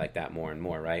trying to be like that more and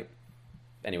more, right?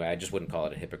 Anyway, I just wouldn't call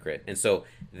it a hypocrite. And so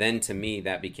then to me,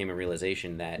 that became a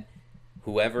realization that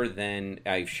whoever then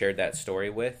I shared that story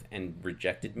with and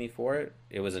rejected me for it,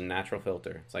 it was a natural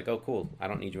filter. It's like, oh, cool, I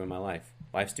don't need you in my life.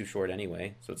 Life's too short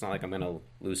anyway, so it's not like I'm going to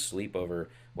lose sleep over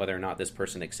whether or not this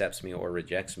person accepts me or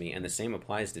rejects me. And the same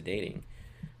applies to dating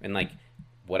and, like,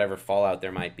 whatever fallout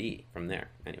there might be from there.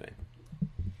 Anyway.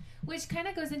 Which kind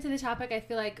of goes into the topic, I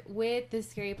feel like, with the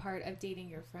scary part of dating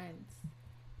your friends.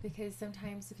 Because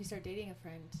sometimes if you start dating a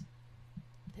friend,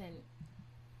 then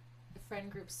the friend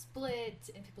group split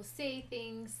and people say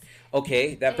things.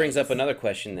 Okay, that brings up another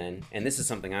question then, and this is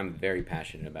something I'm very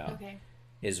passionate about, okay,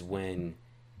 is when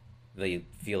they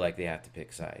feel like they have to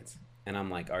pick sides. And I'm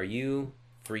like, are you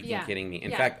freaking kidding me?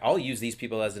 In fact, I'll use these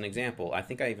people as an example. I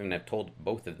think I even have told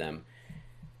both of them,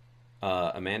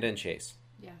 Amanda and Chase.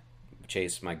 Yeah.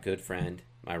 Chase, my good friend,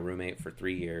 my roommate for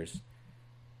 3 years,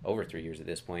 over 3 years at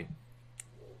this point.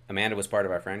 Amanda was part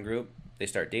of our friend group. They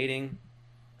start dating.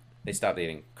 They stop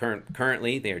dating.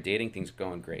 Currently, they are dating. Things are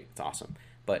going great. It's awesome.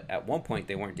 But at one point,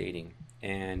 they weren't dating.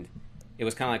 And it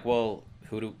was kind of like, well,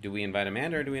 who do we invite,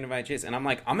 Amanda or do we invite Chase? And I'm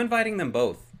like, I'm inviting them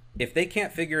both. If they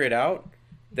can't figure it out,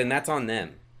 then that's on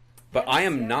them. But I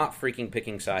am not freaking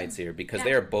picking sides here because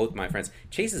they are both my friends.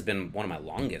 Chase has been one of my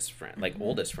longest friends, like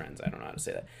oldest friends. I don't know how to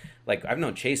say that. Like, I've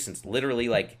known Chase since literally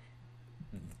like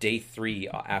day 3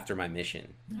 after my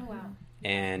mission. Oh, wow.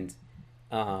 And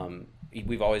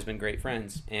we've always been great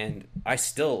friends. And I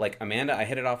still, like, Amanda, I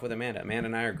hit it off with Amanda. Amanda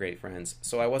and I are great friends.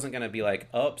 So I wasn't going to be like,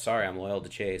 oh, sorry, I'm loyal to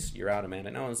Chase. You're out, Amanda.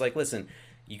 No, I was like, listen,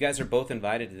 you guys are both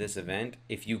invited to this event.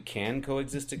 If you can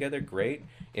coexist together, great.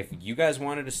 If you guys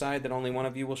want to decide that only one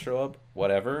of you will show up,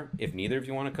 whatever. If neither of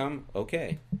you want to come,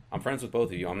 okay. I'm friends with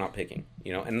both of you. I'm not picking,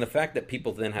 you know? And the fact that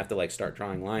people then have to, like, start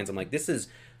drawing lines, I'm like, this is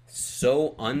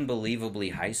so unbelievably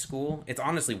high school. It's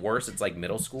honestly worse. It's like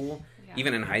middle school. Yeah.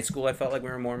 Even in high school, I felt like we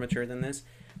were more mature than this.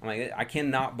 I'm like, I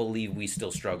cannot believe we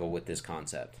still struggle with this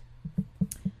concept.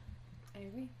 I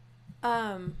agree.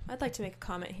 I'd like to make a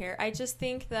comment here. I just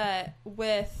think that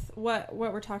with what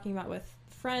we're talking about with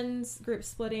friends, group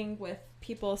splitting, with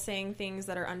people saying things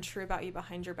that are untrue about you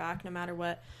behind your back, no matter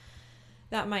what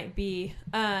that might be,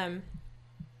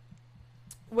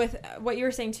 with what you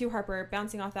were saying too, Harper,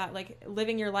 bouncing off that, like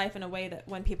living your life in a way that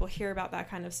when people hear about that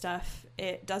kind of stuff,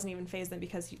 it doesn't even faze them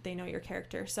because they know your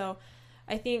character. So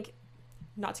I think,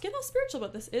 not to get all spiritual,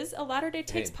 but this is a Latter-day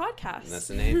Takes podcast. That's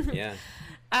the name, yeah.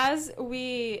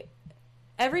 The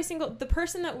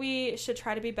person that we should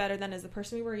try to be better than is the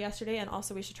person we were yesterday, and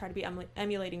also we should try to be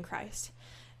emulating Christ.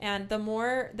 And the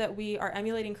more that we are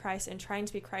emulating Christ and trying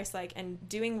to be Christ-like and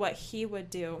doing what he would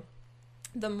do,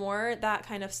 the more that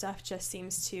kind of stuff just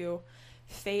seems to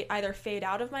either fade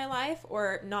out of my life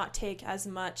or not take as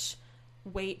much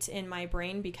weight in my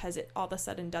brain because it all of a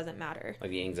sudden doesn't matter. Like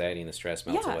the anxiety and the stress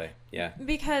melts away. Yeah.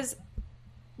 Because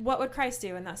what would Christ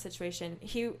do in that situation?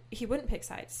 He wouldn't pick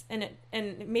sides. And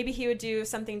maybe he would do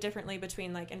something differently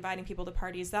between like inviting people to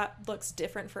parties. That looks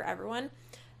different for everyone.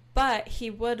 But he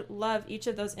would love each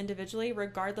of those individually,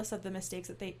 regardless of the mistakes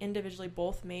that they individually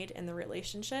both made in the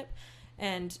relationship.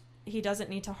 And he doesn't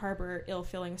need to harbor ill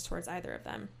feelings towards either of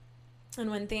them. And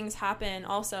when things happen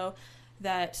also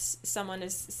that someone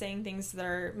is saying things that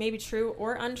are maybe true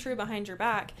or untrue behind your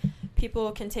back,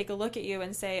 people can take a look at you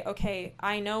and say, okay,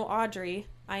 I know Audrey,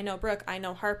 I know Brooke, I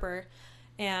know Harper,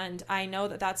 and I know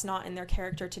that that's not in their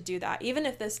character to do that. Even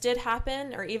if this did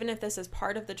happen, or even if this is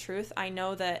part of the truth, I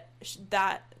know that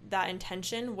that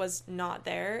intention was not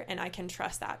there, and I can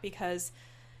trust that, because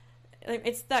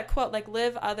it's that quote, like,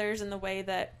 live others in the way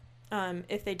that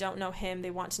if they don't know him,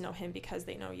 they want to know him because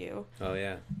they know you. Oh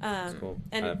yeah, that's cool.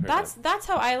 And that's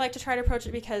how I like to try to approach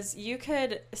it, because you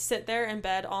could sit there in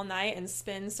bed all night and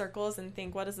spin circles and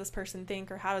think, what does this person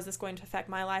think, or how is this going to affect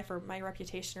my life or my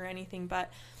reputation or anything?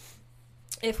 But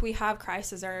if we have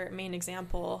Christ as our main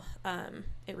example,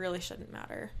 it really shouldn't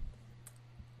matter.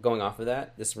 Going off of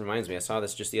that, this reminds me, I saw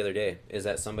this just the other day, is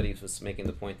that somebody was making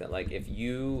the point that, like, if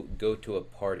you go to a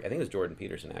party, I think it was Jordan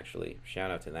Peterson, actually, shout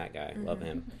out to that guy, love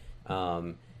him.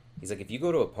 He's like, if you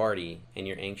go to a party and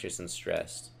you're anxious and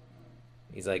stressed,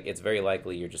 he's like, it's very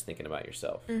likely you're just thinking about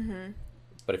yourself.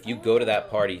 But if you go to that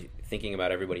party thinking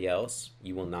about everybody else,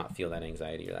 you will not feel that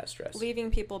anxiety or that stress. Leaving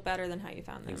people better than how you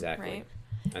found them. Exactly. Right?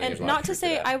 And not to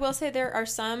say, I will say there are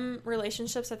some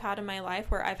relationships I've had in my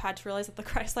life where I've had to realize that the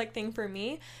Christ-like thing for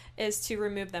me is to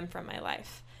remove them from my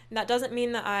life. And that doesn't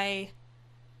mean that I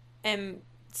am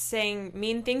saying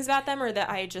mean things about them or that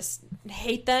I just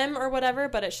hate them or whatever,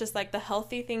 but it's just like the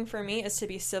healthy thing for me is to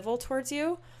be civil towards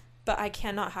you, but I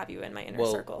cannot have you in my inner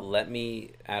circle. Well, let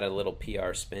me add a little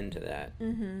PR spin to that.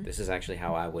 This is actually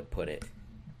how I would put it.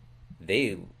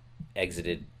 They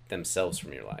exited themselves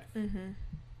from your life.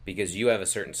 Because you have a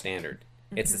certain standard.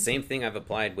 It's the same thing I've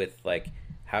applied with, like,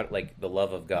 how, like, the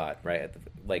love of God, right?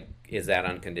 Like, is that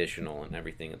unconditional and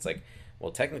everything? It's like,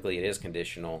 well, technically it is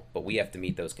conditional, but we have to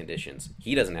meet those conditions.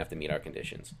 He doesn't have to meet our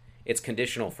conditions. It's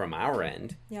conditional from our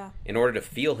end. Yeah. In order to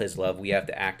feel his love, we have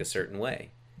to act a certain way.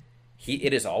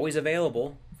 It is always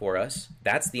available for us.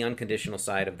 That's the unconditional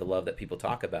side of the love that people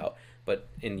talk about. But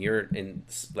in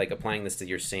like applying this to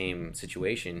your same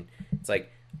situation, it's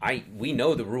like, we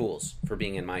know the rules for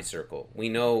being in my circle. We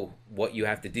know what you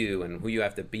have to do and who you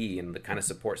have to be and the kind of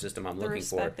support system I'm looking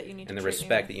for, and the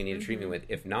respect that you need to treat me with.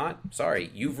 If not, sorry,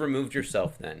 you've removed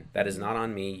yourself then. That is not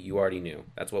on me. You already knew.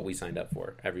 That's what we signed up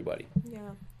for, everybody.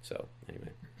 Yeah. So, anyway.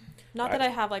 Not that I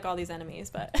have, like, all these enemies,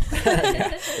 but...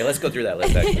 yeah, let's go through that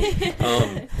list, actually.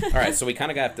 All right, so we kind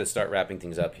of have to start wrapping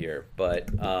things up here, but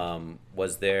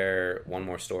was there one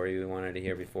more story we wanted to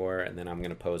hear before? And then I'm going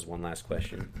to pose one last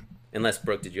question. Unless,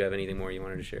 Brooke, did you have anything more you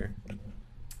wanted to share?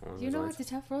 You know, it's a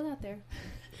tough world out there.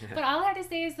 But all I have to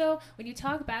say is, though, when you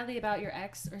talk badly about your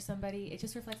ex or somebody, it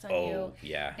just reflects on you.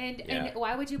 Yeah. And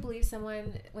why would you believe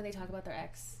someone when they talk about their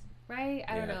ex, right?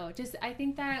 I don't know. I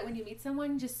think that when you meet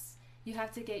someone, you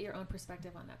have to get your own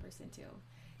perspective on that person, too.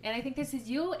 And I think this is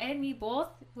you and me both.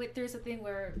 There's a thing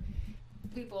where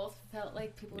we both felt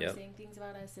like people were saying things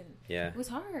about us, and it was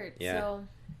hard. Yeah. So,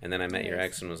 and then I met your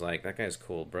ex and was like, that guy's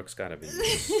cool. Brooke's got to be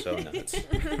so nuts.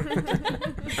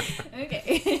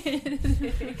 Okay.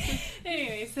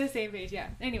 Anyways, the same page, yeah.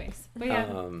 Anyways, but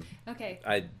yeah. Okay.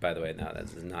 By the way, no,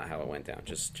 that's not how it went down.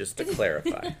 Just to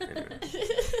clarify. Anyway.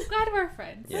 Glad we're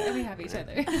friends. Yeah. And we have each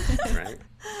other. Right.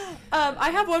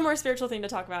 I have one more spiritual thing to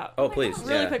talk about. Oh, please.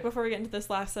 Really quick before we get into this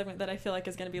last segment that I feel like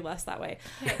is going to be less that way.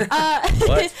 Okay.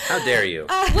 What? How dare you?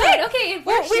 Wait, okay.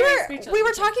 Well, we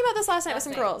were talking about this last night with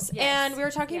some girls, and we were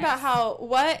talking about how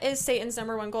what is Satan's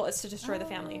number one goal is to destroy the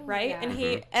family, right? Yeah.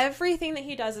 And everything that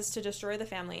he does is to destroy the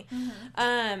family.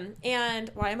 And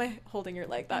why am I holding your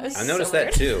leg? That is I noticed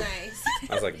that too. Nice.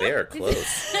 I was like, they are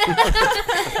close.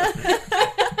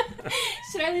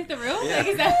 Should I leave the room? Yeah.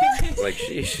 Like,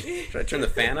 sheesh. Should I turn the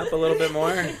fan up a little bit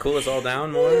more? Cool us all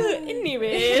down more?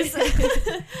 Anyways.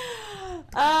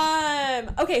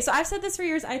 Okay, so I've said this for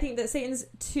years. I think that Satan's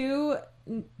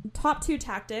top two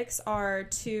tactics are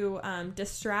to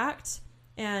distract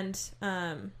and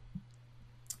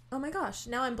oh my gosh,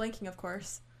 now I'm blanking, of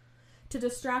course. To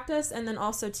distract us and then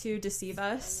also to deceive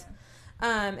us.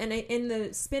 And in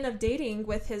the spin of dating,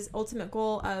 with his ultimate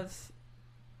goal of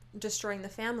destroying the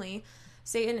family,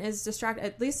 Satan is distracted.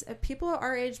 At least people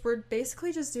our age, we're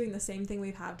basically just doing the same thing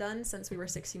we have done since we were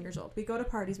 16 years old. We go to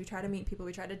parties, we try to meet people,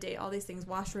 we try to date, all these things,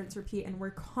 wash, rinse, repeat, and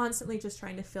we're constantly just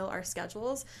trying to fill our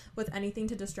schedules with anything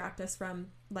to distract us from,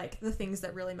 like, the things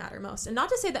that really matter most. And not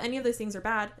to say that any of those things are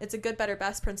bad. It's a good, better,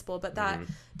 best principle, but that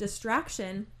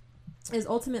distraction is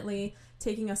ultimately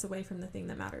taking us away from the thing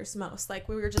that matters most. Like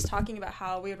we were just talking about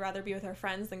how we would rather be with our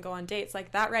friends than go on dates.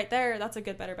 Like that right there, that's a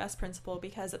good, better, best principle,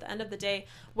 because at the end of the day,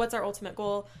 what's our ultimate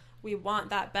goal? We want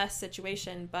that best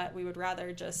situation, but we would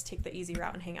rather just take the easy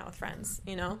route and hang out with friends,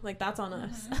 you know? Like that's on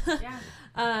us. Yeah.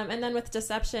 And then with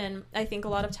deception, I think a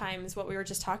lot of times what we were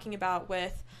just talking about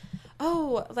with,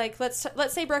 like let's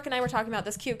say Brooke and I were talking about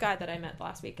this cute guy that I met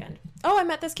last weekend. Oh, I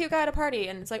met this cute guy at a party,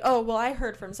 and it's like, oh, well, I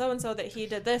heard from so and so that he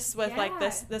did this with like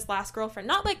this last girlfriend.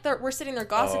 Not like we're sitting there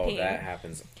gossiping. Oh, that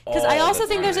happens. Because I also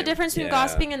think there's a time. difference between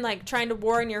gossiping and like trying to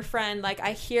warn your friend. Like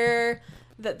I hear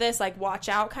that this like watch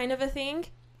out kind of a thing,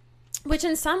 which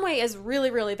in some way is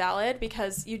really, really valid,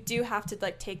 because you do have to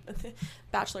like take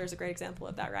Bachelor is a great example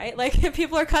of that, right? Like if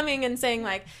people are coming and saying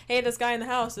like, hey, this guy in the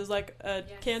house is like a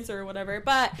cancer or whatever,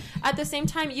 but at the same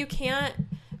time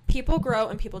people grow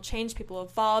and people change, people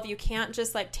evolve. You can't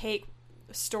just like take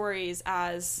stories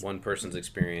as one person's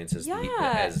experience as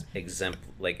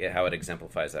like how it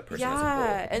exemplifies that person as a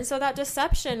whole. And so that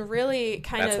deception really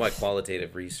That's why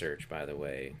qualitative research, by the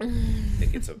way, I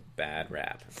think it's a bad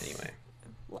rap anyway.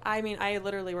 I mean, I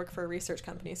literally work for a research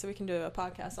company, so we can do a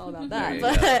podcast all about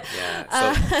that.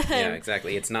 Yeah,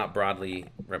 exactly. It's not broadly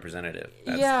representative.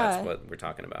 That's what we're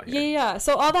talking about here. Yeah.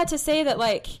 So all that to say that,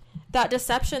 like, that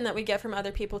deception that we get from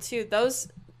other people too, those,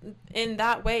 in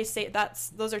that way,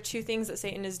 those are two things that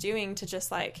Satan is doing to just,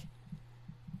 like,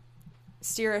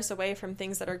 steer us away from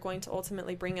things that are going to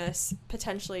ultimately bring us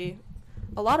potentially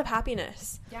a lot of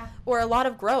happiness, or a lot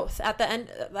of growth at the end.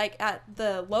 Like at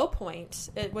the low point,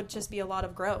 it would just be a lot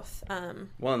of growth.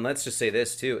 Well, and let's just say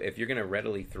this too: if you're going to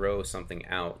readily throw something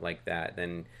out like that,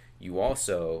 then you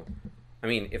also, I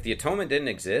mean, if the atonement didn't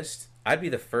exist, I'd be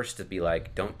the first to be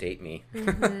like, "Don't date me."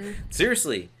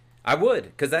 Seriously, I would,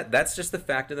 because that's just the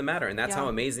fact of the matter, and that's how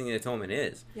amazing the atonement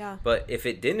is. Yeah. But if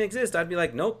it didn't exist, I'd be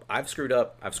like, nope, I've screwed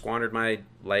up. I've squandered my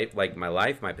life,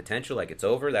 my potential, like it's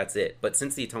over, that's it. But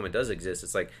since the atonement does exist,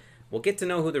 it's like, we'll get to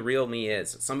know who the real me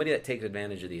is. Somebody that takes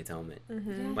advantage of the atonement,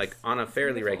 like on a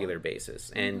fairly regular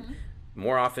basis. And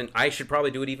more often, I should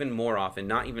probably do it even more often,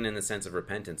 not even in the sense of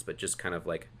repentance, but just kind of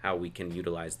like how we can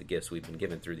utilize the gifts we've been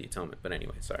given through the atonement. But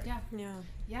anyway, sorry.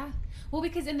 Yeah. Well,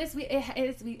 because in this we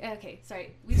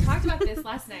talked about this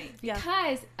last night,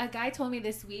 because a guy told me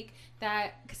this week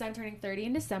that, because I'm turning 30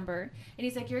 in December, and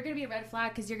he's like, you're going to be a red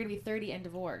flag because you're going to be 30 and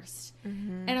divorced.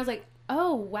 And I was like,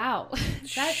 oh, wow.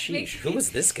 Sheesh, who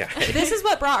was this guy? This is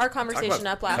what brought our conversation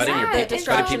up last night.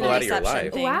 Cutting people out of your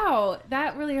life. Wow,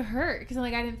 that really hurt, because I'm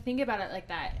like, I didn't think about it like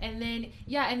that. And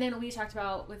then we talked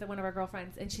about with one of our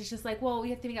girlfriends, and she's just like, well, we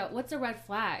have to think out what's a red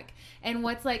flag, and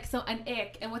what's like an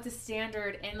ick, and what's a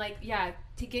standard, and like,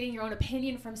 to getting your own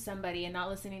opinion from somebody and not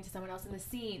listening to someone else in the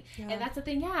scene. And that's the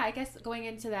thing. I guess going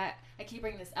into that, I keep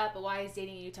bringing this up, but why is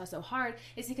dating in Utah so hard?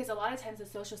 It's because a lot of times the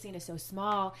social scene is so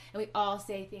small, and we all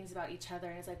say things about each other,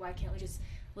 and it's like, why can't we just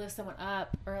lift someone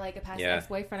up? Or like a past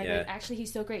ex-boyfriend, I'd be like, actually,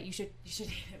 he's so great, you should date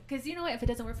him, because you know what, if it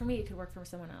doesn't work for me, it could work for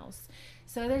someone else.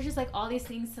 So there's just like all these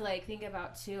things to like think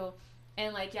about too.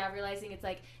 And like, realizing it's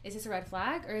like, is this a red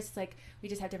flag, or is this like we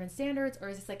just have different standards, or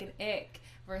is this like an ick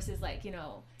versus like, you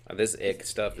know, this ick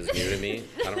stuff is new to me.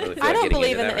 I don't really feel I like don't getting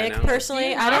believe into in that the right ick now.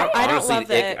 personally. I don't Honestly, love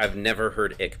the ick. I've never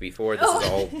heard ick before. This is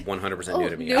all 100% new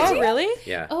to me. Oh, really?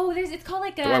 Yeah. Oh, it's called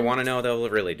like a... Do I want to know though?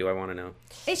 Really? Do I want to know?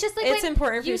 It's just like it's when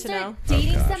important for you to start know.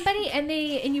 dating somebody and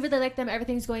you really like them,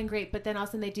 everything's going great, but then all of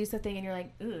a sudden they do something and you're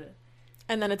like, ugh.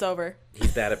 And then it's over.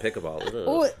 He's bad at pickleball.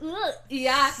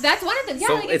 Yeah, that's one of them. Yeah,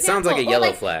 so like it sounds like a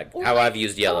yellow flag. How like, I've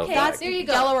used yellow flag. That's there you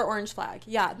go. Yellow or orange flag.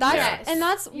 Yeah, and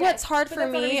that's what's hard for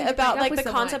me about like the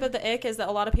concept of the ick is that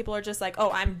a lot of people are just like, oh,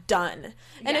 I'm done,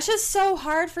 and it's just so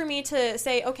hard for me to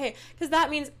say, okay, because that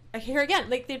means here again,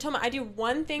 like they told me, I do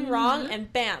one thing wrong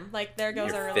and bam, like there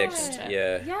goes our relationship.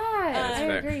 I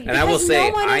agree. And I will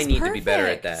say, I need to be better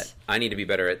at that. I need to be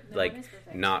better at like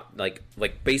not like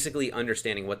basically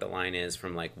understanding what the line is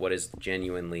from like what is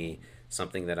genuinely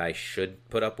something that I should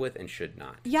put up with and should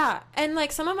not. Yeah, and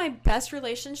like some of my best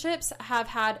relationships have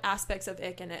had aspects of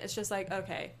ick in it. It's just like,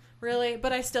 okay, really,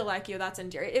 but I still like you. That's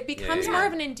endearing. It becomes more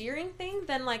of an endearing thing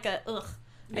than like a ugh.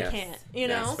 I can't. You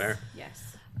know. That's fair.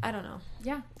 Yes. I don't know.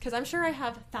 Yeah, because I'm sure I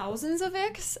have thousands of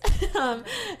icks,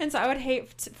 and so I would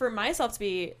hate for myself to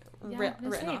be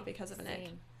written off because of an ick.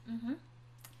 Mm-hmm.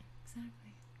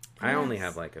 I only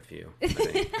have like a few. I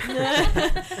think.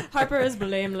 Harper is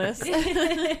blameless.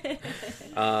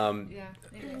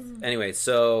 Anyway,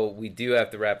 so we do have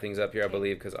to wrap things up here, I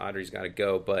believe, because Audrey's got to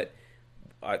go. But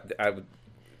I would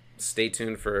stay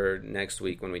tuned for next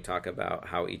week when we talk about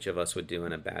how each of us would do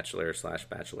in a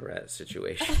bachelor/bachelorette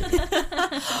situation.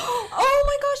 Oh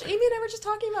my gosh, Amy and I were just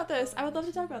talking about this. I would love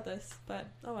to talk about this, but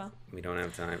oh well. We don't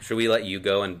have time. Should we let you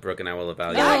go and Brooke and I will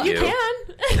evaluate Yeah, you you? can.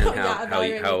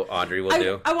 And how Audrey will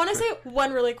do? I want to say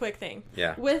one really quick thing.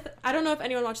 Yeah. I don't know if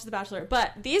anyone watches The Bachelor,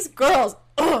 but these girls,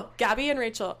 Gabby and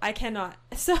Rachel, I cannot.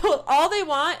 So all they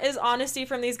want is honesty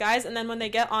from these guys, and then when they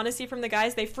get honesty from the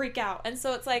guys, they freak out. And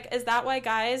so it's like, is that why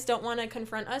guys don't want to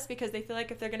confront us? Because they feel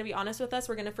like if they're going to be honest with us,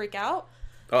 we're going to freak out?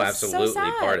 Oh, It's absolutely so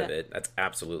sad. part of it. That's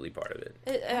absolutely part of it.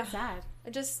 That's sad.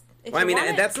 If Well, I you mean, want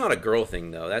it- that's not a girl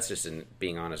thing, though. That's just in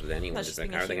being honest with anyone. That's Just just like,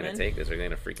 being how a are they going to human. take this? Are they going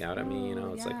to freak out at me? You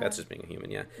know, it's like, yeah. that's just being a human,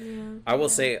 yeah. I will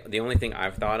say, the only thing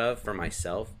I've thought of for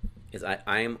myself is I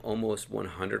am almost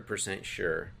 100%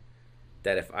 sure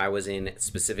that if I was in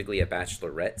specifically a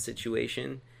bachelorette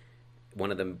situation, one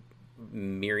of the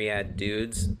myriad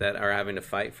dudes that are having to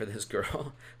fight for this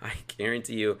girl, I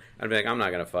guarantee you, I'd be like, I'm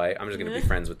not gonna fight. I'm just gonna be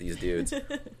friends with these dudes.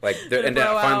 Like, and bro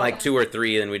find out. like 2 or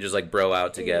 3, and we just like bro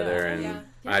out together, Yeah. and Yeah.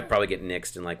 I'd probably get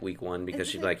nixed in like week 1 because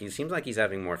she'd be like, he seems like he's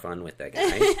having more fun with that guy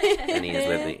than he is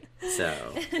with me. So,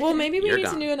 Well, maybe we You're need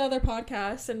gone. to do another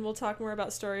podcast, and we'll talk more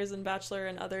about stories and Bachelor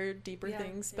and other deeper Yeah,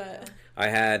 things. yeah. But I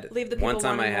had Leave the one people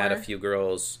time I wanting had a more. few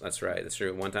girls. That's right. That's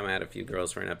true. One time I had a few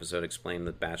girls for an episode explain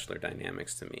the Bachelor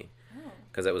dynamics to me.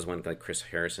 Because that was when like Chris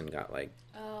Harrison got like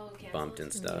bumped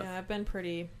and stuff. yeah, I've been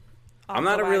pretty. I'm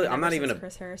not off the wagon I'm not ever even a since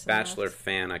Chris Harrison Bachelor left.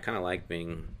 fan. I kind of like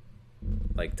being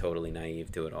like totally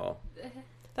naive to it all.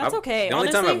 That's okay. The only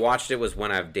time Honestly, I've watched it was when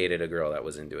I've dated a girl that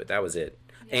was into it. That was it.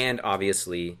 And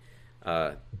obviously,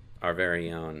 our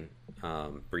very own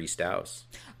Bree Stouse,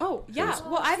 Oh yeah. who's-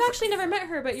 Well, I've actually never met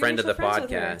her, but you're friend of the friends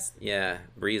with her. podcast. Yeah,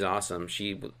 Bree's awesome.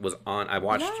 She was on. I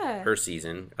watched Yeah. her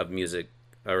season of music.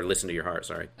 Or Listen to Your Heart,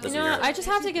 sorry. You Listen to know, Your Heart. I just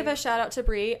have to give a shout out to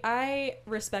Brie. I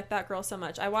respect that girl so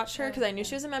much. I watched her because I knew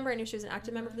she was a member. I knew she was an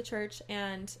active member of the church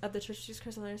and of the church she's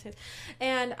Christ on the United States.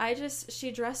 And she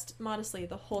dressed modestly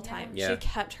the whole time. Yeah. She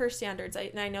kept her standards.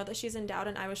 And I know that she's endowed,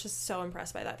 and I was just so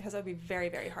impressed by that because that would be very,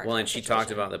 very hard. Well, in and that she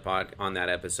situation. talked about on that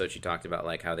episode, she talked about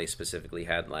like how they specifically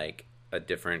had like a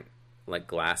different like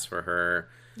glass for her.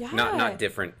 Yeah. Not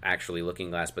different actually looking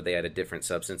glass, but they had a different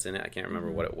substance in it. I can't remember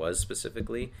what it was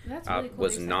specifically. That's really cool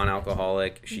Was they said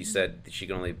non-alcoholic. She said she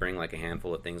could only bring like a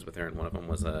handful of things with her, and one of them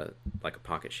was a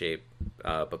pocket-shaped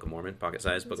Book of Mormon,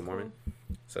 pocket-sized Book of Mormon.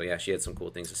 So yeah, she had some cool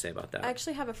things to say about that. I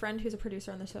actually have a friend who's a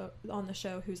producer on the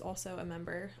show who's also a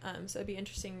member. So it'd be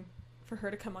interesting for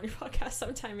her to come on your podcast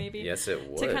sometime, maybe. Yes, it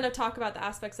would. To kind of talk about the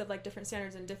aspects of like different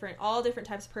standards and all different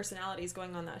types of personalities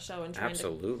going on that show and trying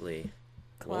Absolutely. to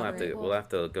We'll have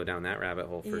to go down that rabbit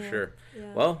hole for Yeah, sure.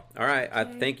 yeah. Well, all right. I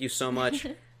thank you so much,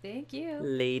 Thank you.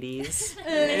 ladies.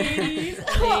 ladies.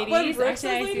 Ladies. When Brooke Actually,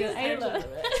 says I ladies, love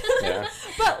Yeah.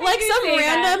 But like you some say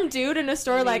random dude in a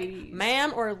store like, Ladies.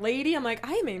 ma'am or lady, I'm like,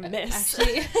 I am a miss.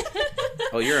 Actually,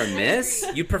 Oh, you're a miss?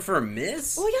 You prefer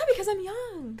miss? Well, yeah, because I'm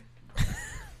young.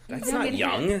 That's not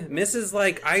young. Miss is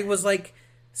like, I was like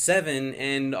 7,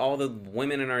 and all the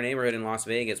women in our neighborhood in Las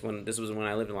Vegas, this was when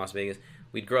I lived in Las Vegas,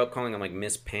 we'd grow up calling them like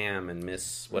Miss Pam and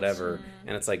Miss whatever.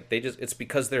 And it's like, it's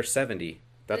because they're 70.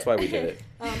 That's why we did it.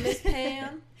 Miss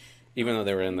Pam. Even though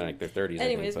they were in like their 30s.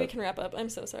 Anyways, I we think, can wrap up. I'm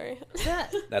so sorry.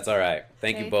 but that's all right.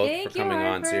 Thank you Okay, both thank for you, coming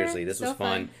on. Harper. Seriously, this So was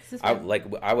fun. fun. This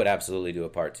was fun. I would absolutely do a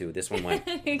part 2. This one went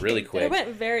really It quick. went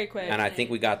very quick. And I think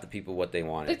we got the people what they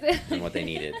wanted and what they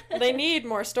needed. They need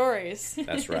more stories.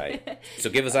 That's right. So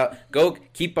go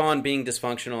keep on being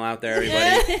dysfunctional out there,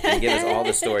 everybody, and give us all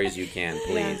the stories you can,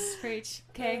 please. Preach.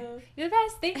 Okay. You're the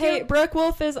best. Thank Hey, you. Brooke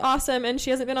Wolf is awesome, and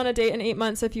she hasn't been on a date in 8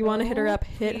 months. So if you want to hit her up,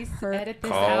 hit Please her. edit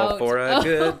this Call out. for a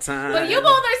good time. But you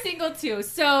both are single too,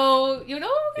 so you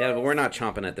know. Yeah, but we're not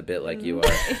chomping at the bit like you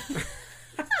are.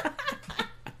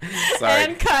 Sorry.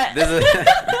 And cut. This is,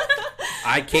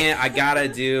 I gotta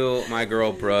do my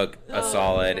girl Brooke a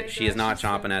solid. my She is not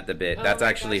chomping at the bit. Oh That's my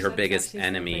actually gosh, her that's biggest actually so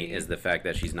enemy funny. is the fact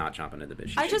that she's not chomping at the bit.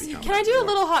 She I should just be chomping can I at do the a bit.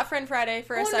 little Hot Friend Friday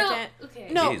for a Oh, no. second? Okay.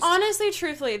 No, Please. honestly,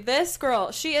 truthfully, this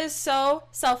girl, she is so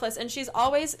selfless, and she's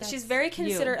very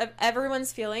considerate of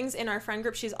everyone's feelings in our friend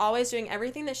group. She's always doing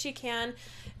everything that she can,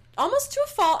 almost to a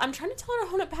fault. I'm trying to tell her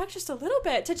to hone it back just a little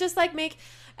bit to just like make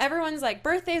everyone's like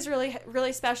birthdays really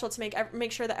really special, to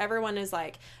make sure that everyone is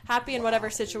like happy in whatever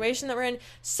situation that we're in.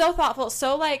 So thoughtful,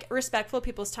 so like respectful of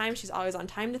people's time. She's always on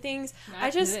time to things.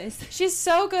 Not this. She's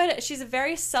so good. She's a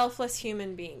very selfless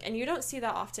human being, and you don't see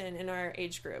that often in our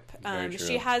age group. Very true.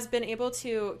 She has been able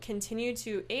to continue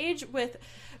to age with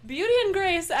beauty and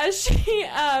grace as she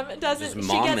doesn't. Just she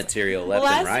mom gets material left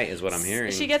and right is what I'm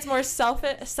hearing. She gets more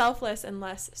selfless and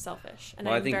less selfish. And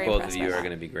Well, I I'm think very both of impressed you by are that.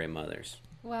 going to be great mothers,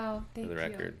 Wow. for Thank the you.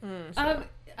 record.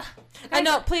 And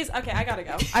no, please. Okay, I gotta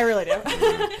go. I really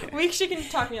do. She can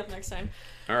talk me up next time.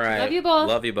 All right. Love you both.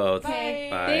 Love you both. Bye.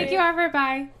 Bye. Thank you, Arthur.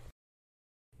 Bye.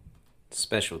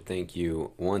 Special thank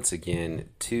you once again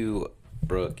to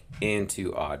Brooke and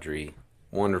to Audrey.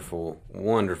 Wonderful,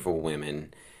 wonderful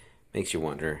women. Makes you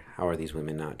wonder, how are these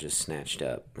women not just snatched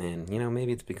up? And,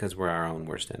 maybe it's because we're our own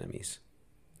worst enemies.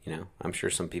 I'm sure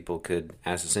some people could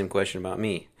ask the same question about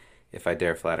me if I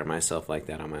dare flatter myself like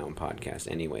that on my own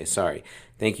podcast. Anyway, sorry.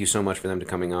 Thank you so much for them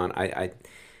coming on.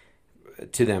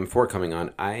 To them for coming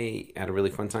on. I had a really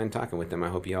fun time talking with them. I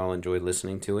hope you all enjoyed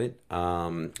listening to it.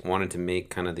 Wanted to make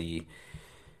kind of the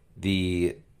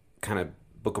kind of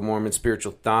Book of Mormon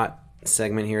spiritual thought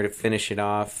segment here to finish it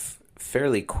off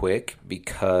fairly quick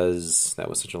because that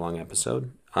was such a long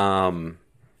episode. So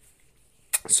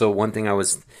one thing I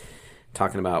was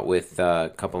talking about with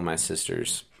a couple of my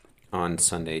sisters on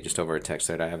Sunday, just over a text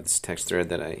thread. I have this text thread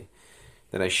that I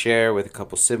share with a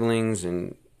couple siblings,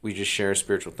 and we just share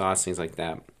spiritual thoughts, things like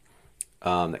that,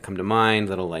 that come to mind,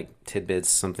 little like tidbits,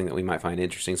 something that we might find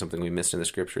interesting, something we missed in the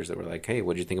scriptures that we're like, hey,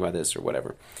 what did you think about this or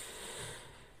whatever.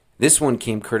 This one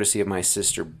came courtesy of my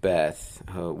sister Beth.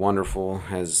 Wonderful,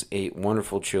 has 8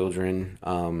 wonderful children.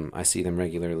 I see them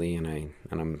regularly, and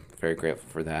I'm very grateful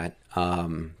for that.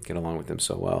 Get along with them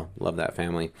so well. Love that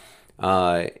family.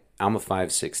 Alma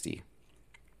 560.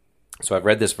 So I've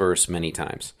read this verse many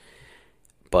times,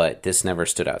 but this never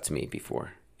stood out to me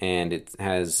before. And it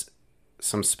has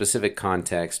some specific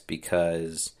context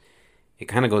because it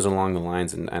kind of goes along the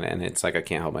lines, and it's like I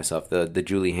can't help myself. The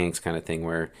Julie Hanks kind of thing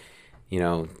where,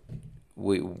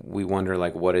 we wonder,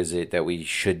 like, what is it that we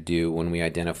should do when we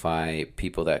identify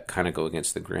people that kind of go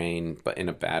against the grain, but in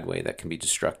a bad way that can be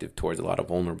destructive towards a lot of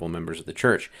vulnerable members of the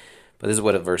church. But this is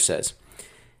what a verse says.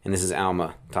 And this is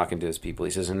Alma talking to his people.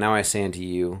 He says, "And now I say unto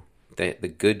you that the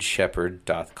good shepherd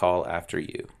doth call after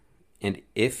you. And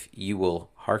if you will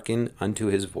hearken unto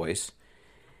his voice,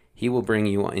 he will bring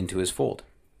you into his fold,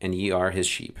 and ye are his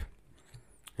sheep."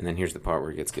 And then here's the part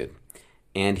where it gets good.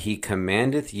 "And he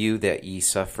commandeth you that ye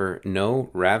suffer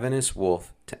no ravenous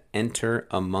wolf to enter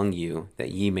among you,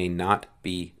 that ye may not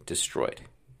be destroyed."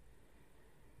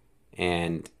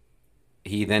 And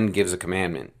he then gives a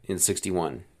commandment in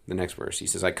 61, the next verse. He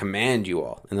says, "I command you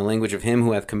all in the language of him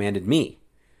who hath commanded me."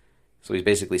 So he's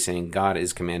basically saying God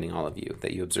is commanding all of you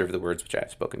that you observe the words which I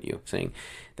have spoken to you, saying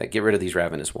that get rid of these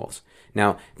ravenous wolves.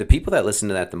 Now, the people that listened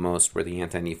to that the most were the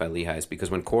anti-Nephi Lehis, because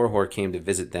when Korihor came to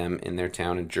visit them in their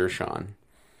town in Jershon,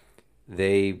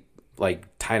 they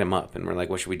tied him up and were like,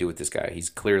 what should we do with this guy?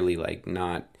 He's clearly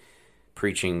not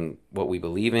preaching what we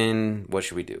believe in. What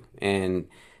should we do? And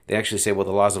they actually say, well,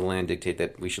 the laws of the land dictate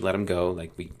that we should let him go.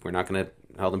 We're not going to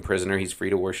hold him prisoner. He's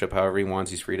free to worship however he wants.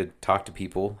 He's free to talk to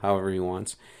people however he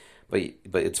wants.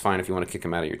 But it's fine if you want to kick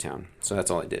him out of your town. So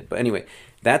that's all I did. But anyway,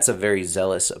 that's a very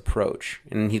zealous approach.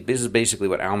 And this is basically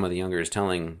what Alma the Younger is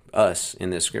telling us in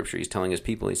this scripture. He's telling his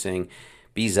people, he's saying,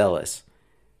 be zealous.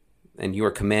 And you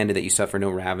are commanded that you suffer no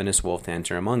ravenous wolf to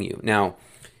enter among you. Now,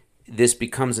 this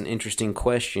becomes an interesting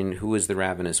question. Who is the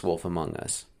ravenous wolf among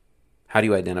us? How do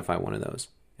you identify one of those?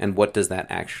 And what does that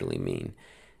actually mean?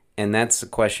 And that's a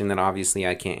question that obviously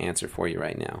I can't answer for you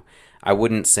right now. I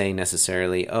wouldn't say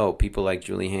necessarily, oh, people like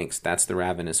Julie Hanks, that's the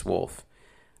ravenous wolf.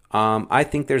 I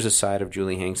think there's a side of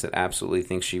Julie Hanks that absolutely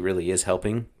thinks she really is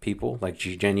helping people, like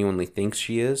she genuinely thinks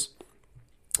she is.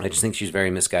 I just think she's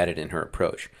very misguided in her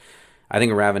approach. I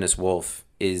think a ravenous wolf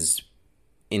is,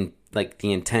 the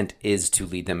intent is to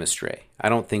lead them astray. I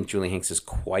don't think Julie Hanks is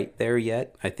quite there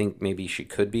yet. I think maybe she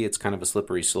could be. It's kind of a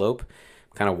slippery slope.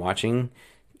 I'm kind of watching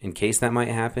in case that might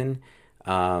happen.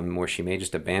 Where she may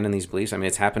just abandon these beliefs. I mean,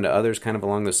 it's happened to others kind of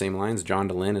along the same lines. John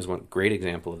Dehlin is one great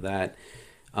example of that.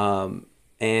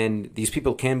 And these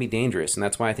people can be dangerous, and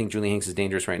that's why I think Julie Hanks is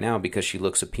dangerous right now, because she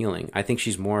looks appealing. I think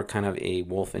she's more kind of a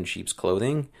wolf in sheep's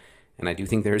clothing, and I do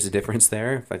think there is a difference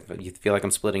there. If you feel like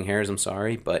I'm splitting hairs, I'm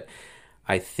sorry, but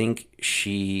I think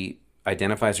she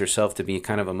identifies herself to be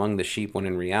kind of among the sheep when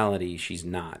in reality she's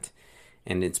not.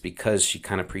 And it's because she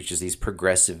kind of preaches these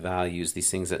progressive values,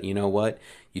 these things that, you know what,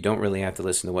 you don't really have to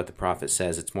listen to what the prophet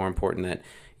says. It's more important that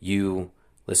you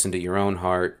listen to your own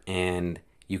heart, and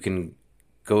you can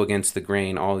go against the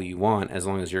grain all you want as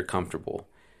long as you're comfortable.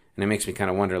 And it makes me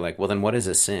kind of wonder, well, then what is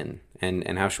a sin?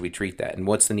 And how should we treat that? And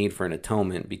what's the need for an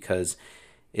atonement? Because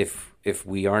if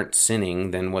we aren't sinning,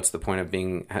 then what's the point of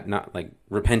being not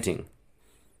repenting?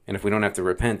 And if we don't have to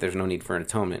repent, there's no need for an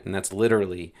atonement. And that's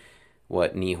literally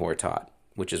what Nehor taught,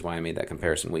 which is why I made that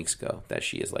comparison weeks ago, that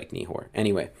she is like Nehor.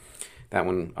 Anyway, that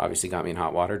one obviously got me in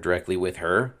hot water directly with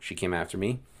her. She came after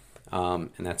me, and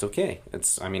that's okay.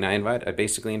 I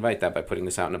basically invite that by putting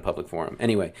this out in a public forum.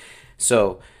 Anyway,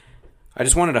 so I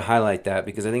just wanted to highlight that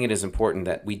because I think it is important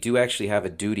that we do actually have a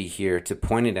duty here to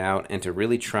point it out and to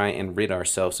really try and rid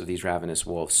ourselves of these ravenous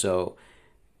wolves. So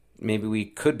maybe we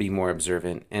could be more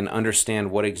observant and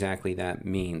understand what exactly that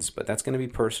means. But that's going to be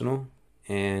personal,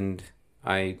 and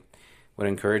I would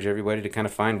encourage everybody to kind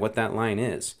of find what that line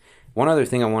is. One other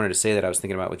thing I wanted to say that I was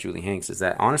thinking about with Julie Hanks is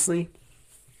that, honestly,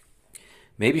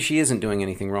 maybe she isn't doing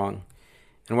anything wrong.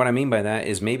 And what I mean by that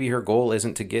is maybe her goal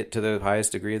isn't to get to the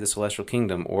highest degree of the celestial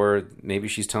kingdom, or maybe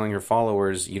she's telling her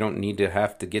followers, you don't need to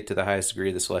have to get to the highest degree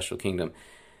of the celestial kingdom.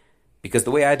 Because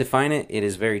the way I define it, it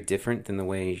is very different than the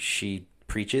way she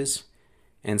preaches.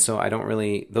 And so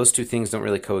those two things don't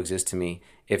really coexist to me.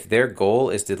 If their goal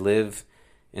is to live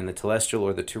in the telestial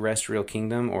or the terrestrial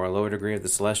kingdom or a lower degree of the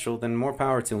celestial, then more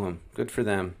power to them. Good for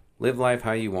them. Live life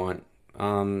how you want.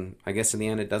 I guess in the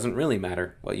end, it doesn't really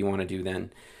matter what you want to do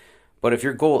then. But if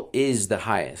your goal is the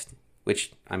highest,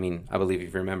 which, I believe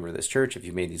if you're a member of this church, if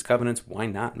you've made these covenants, why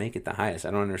not make it the highest?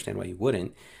 I don't understand why you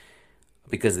wouldn't,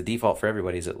 because the default for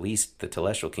everybody is at least the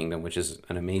telestial kingdom, which is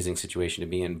an amazing situation to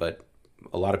be in, but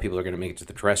a lot of people are going to make it to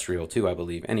the terrestrial too, I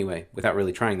believe, anyway, without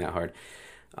really trying that hard.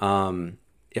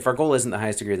 If our goal isn't the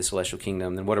highest degree of the celestial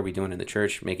kingdom, then what are we doing in the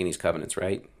church? Making these covenants,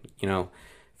 right?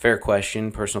 Fair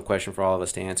question, personal question for all of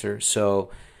us to answer.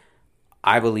 So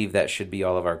I believe that should be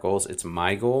all of our goals. It's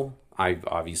my goal. I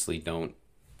obviously don't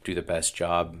do the best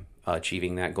job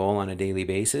achieving that goal on a daily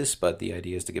basis, but the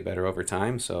idea is to get better over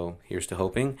time, so here's to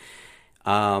hoping.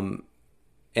 And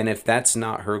if that's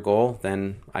not her goal,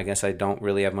 then I guess I don't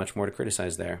really have much more to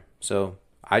criticize there. So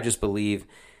I just believe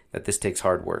that this takes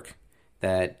hard work,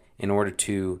 that in order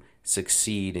to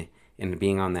succeed in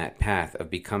being on that path of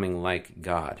becoming like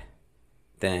God,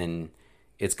 then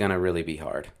it's going to really be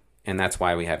hard. And that's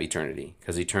why we have eternity,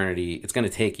 because it's going to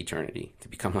take eternity to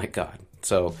become like God.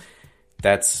 So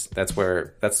that's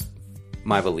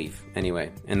my belief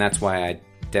anyway. And that's why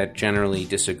I generally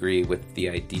disagree with the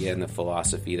idea and the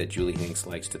philosophy that Julie Hanks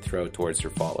likes to throw towards her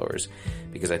followers,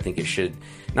 because I think it should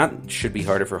be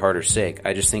harder for harder's sake.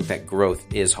 I just think that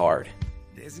growth is hard.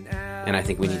 And I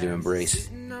think we need to embrace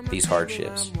these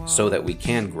hardships so that we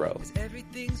can grow,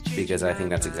 because I think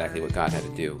that's exactly what God had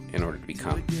to do in order to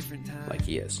become like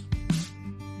he is.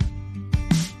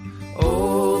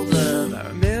 Oh, love, I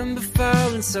remember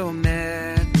falling so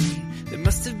madly. There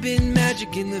must have been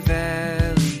magic in the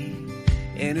valley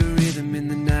and a rhythm in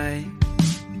the night,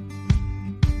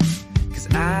 'cause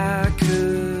I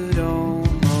could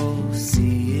almost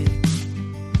see it.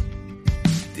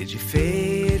 Did you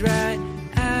fade right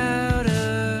out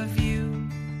of view?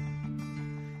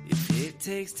 If it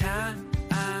takes time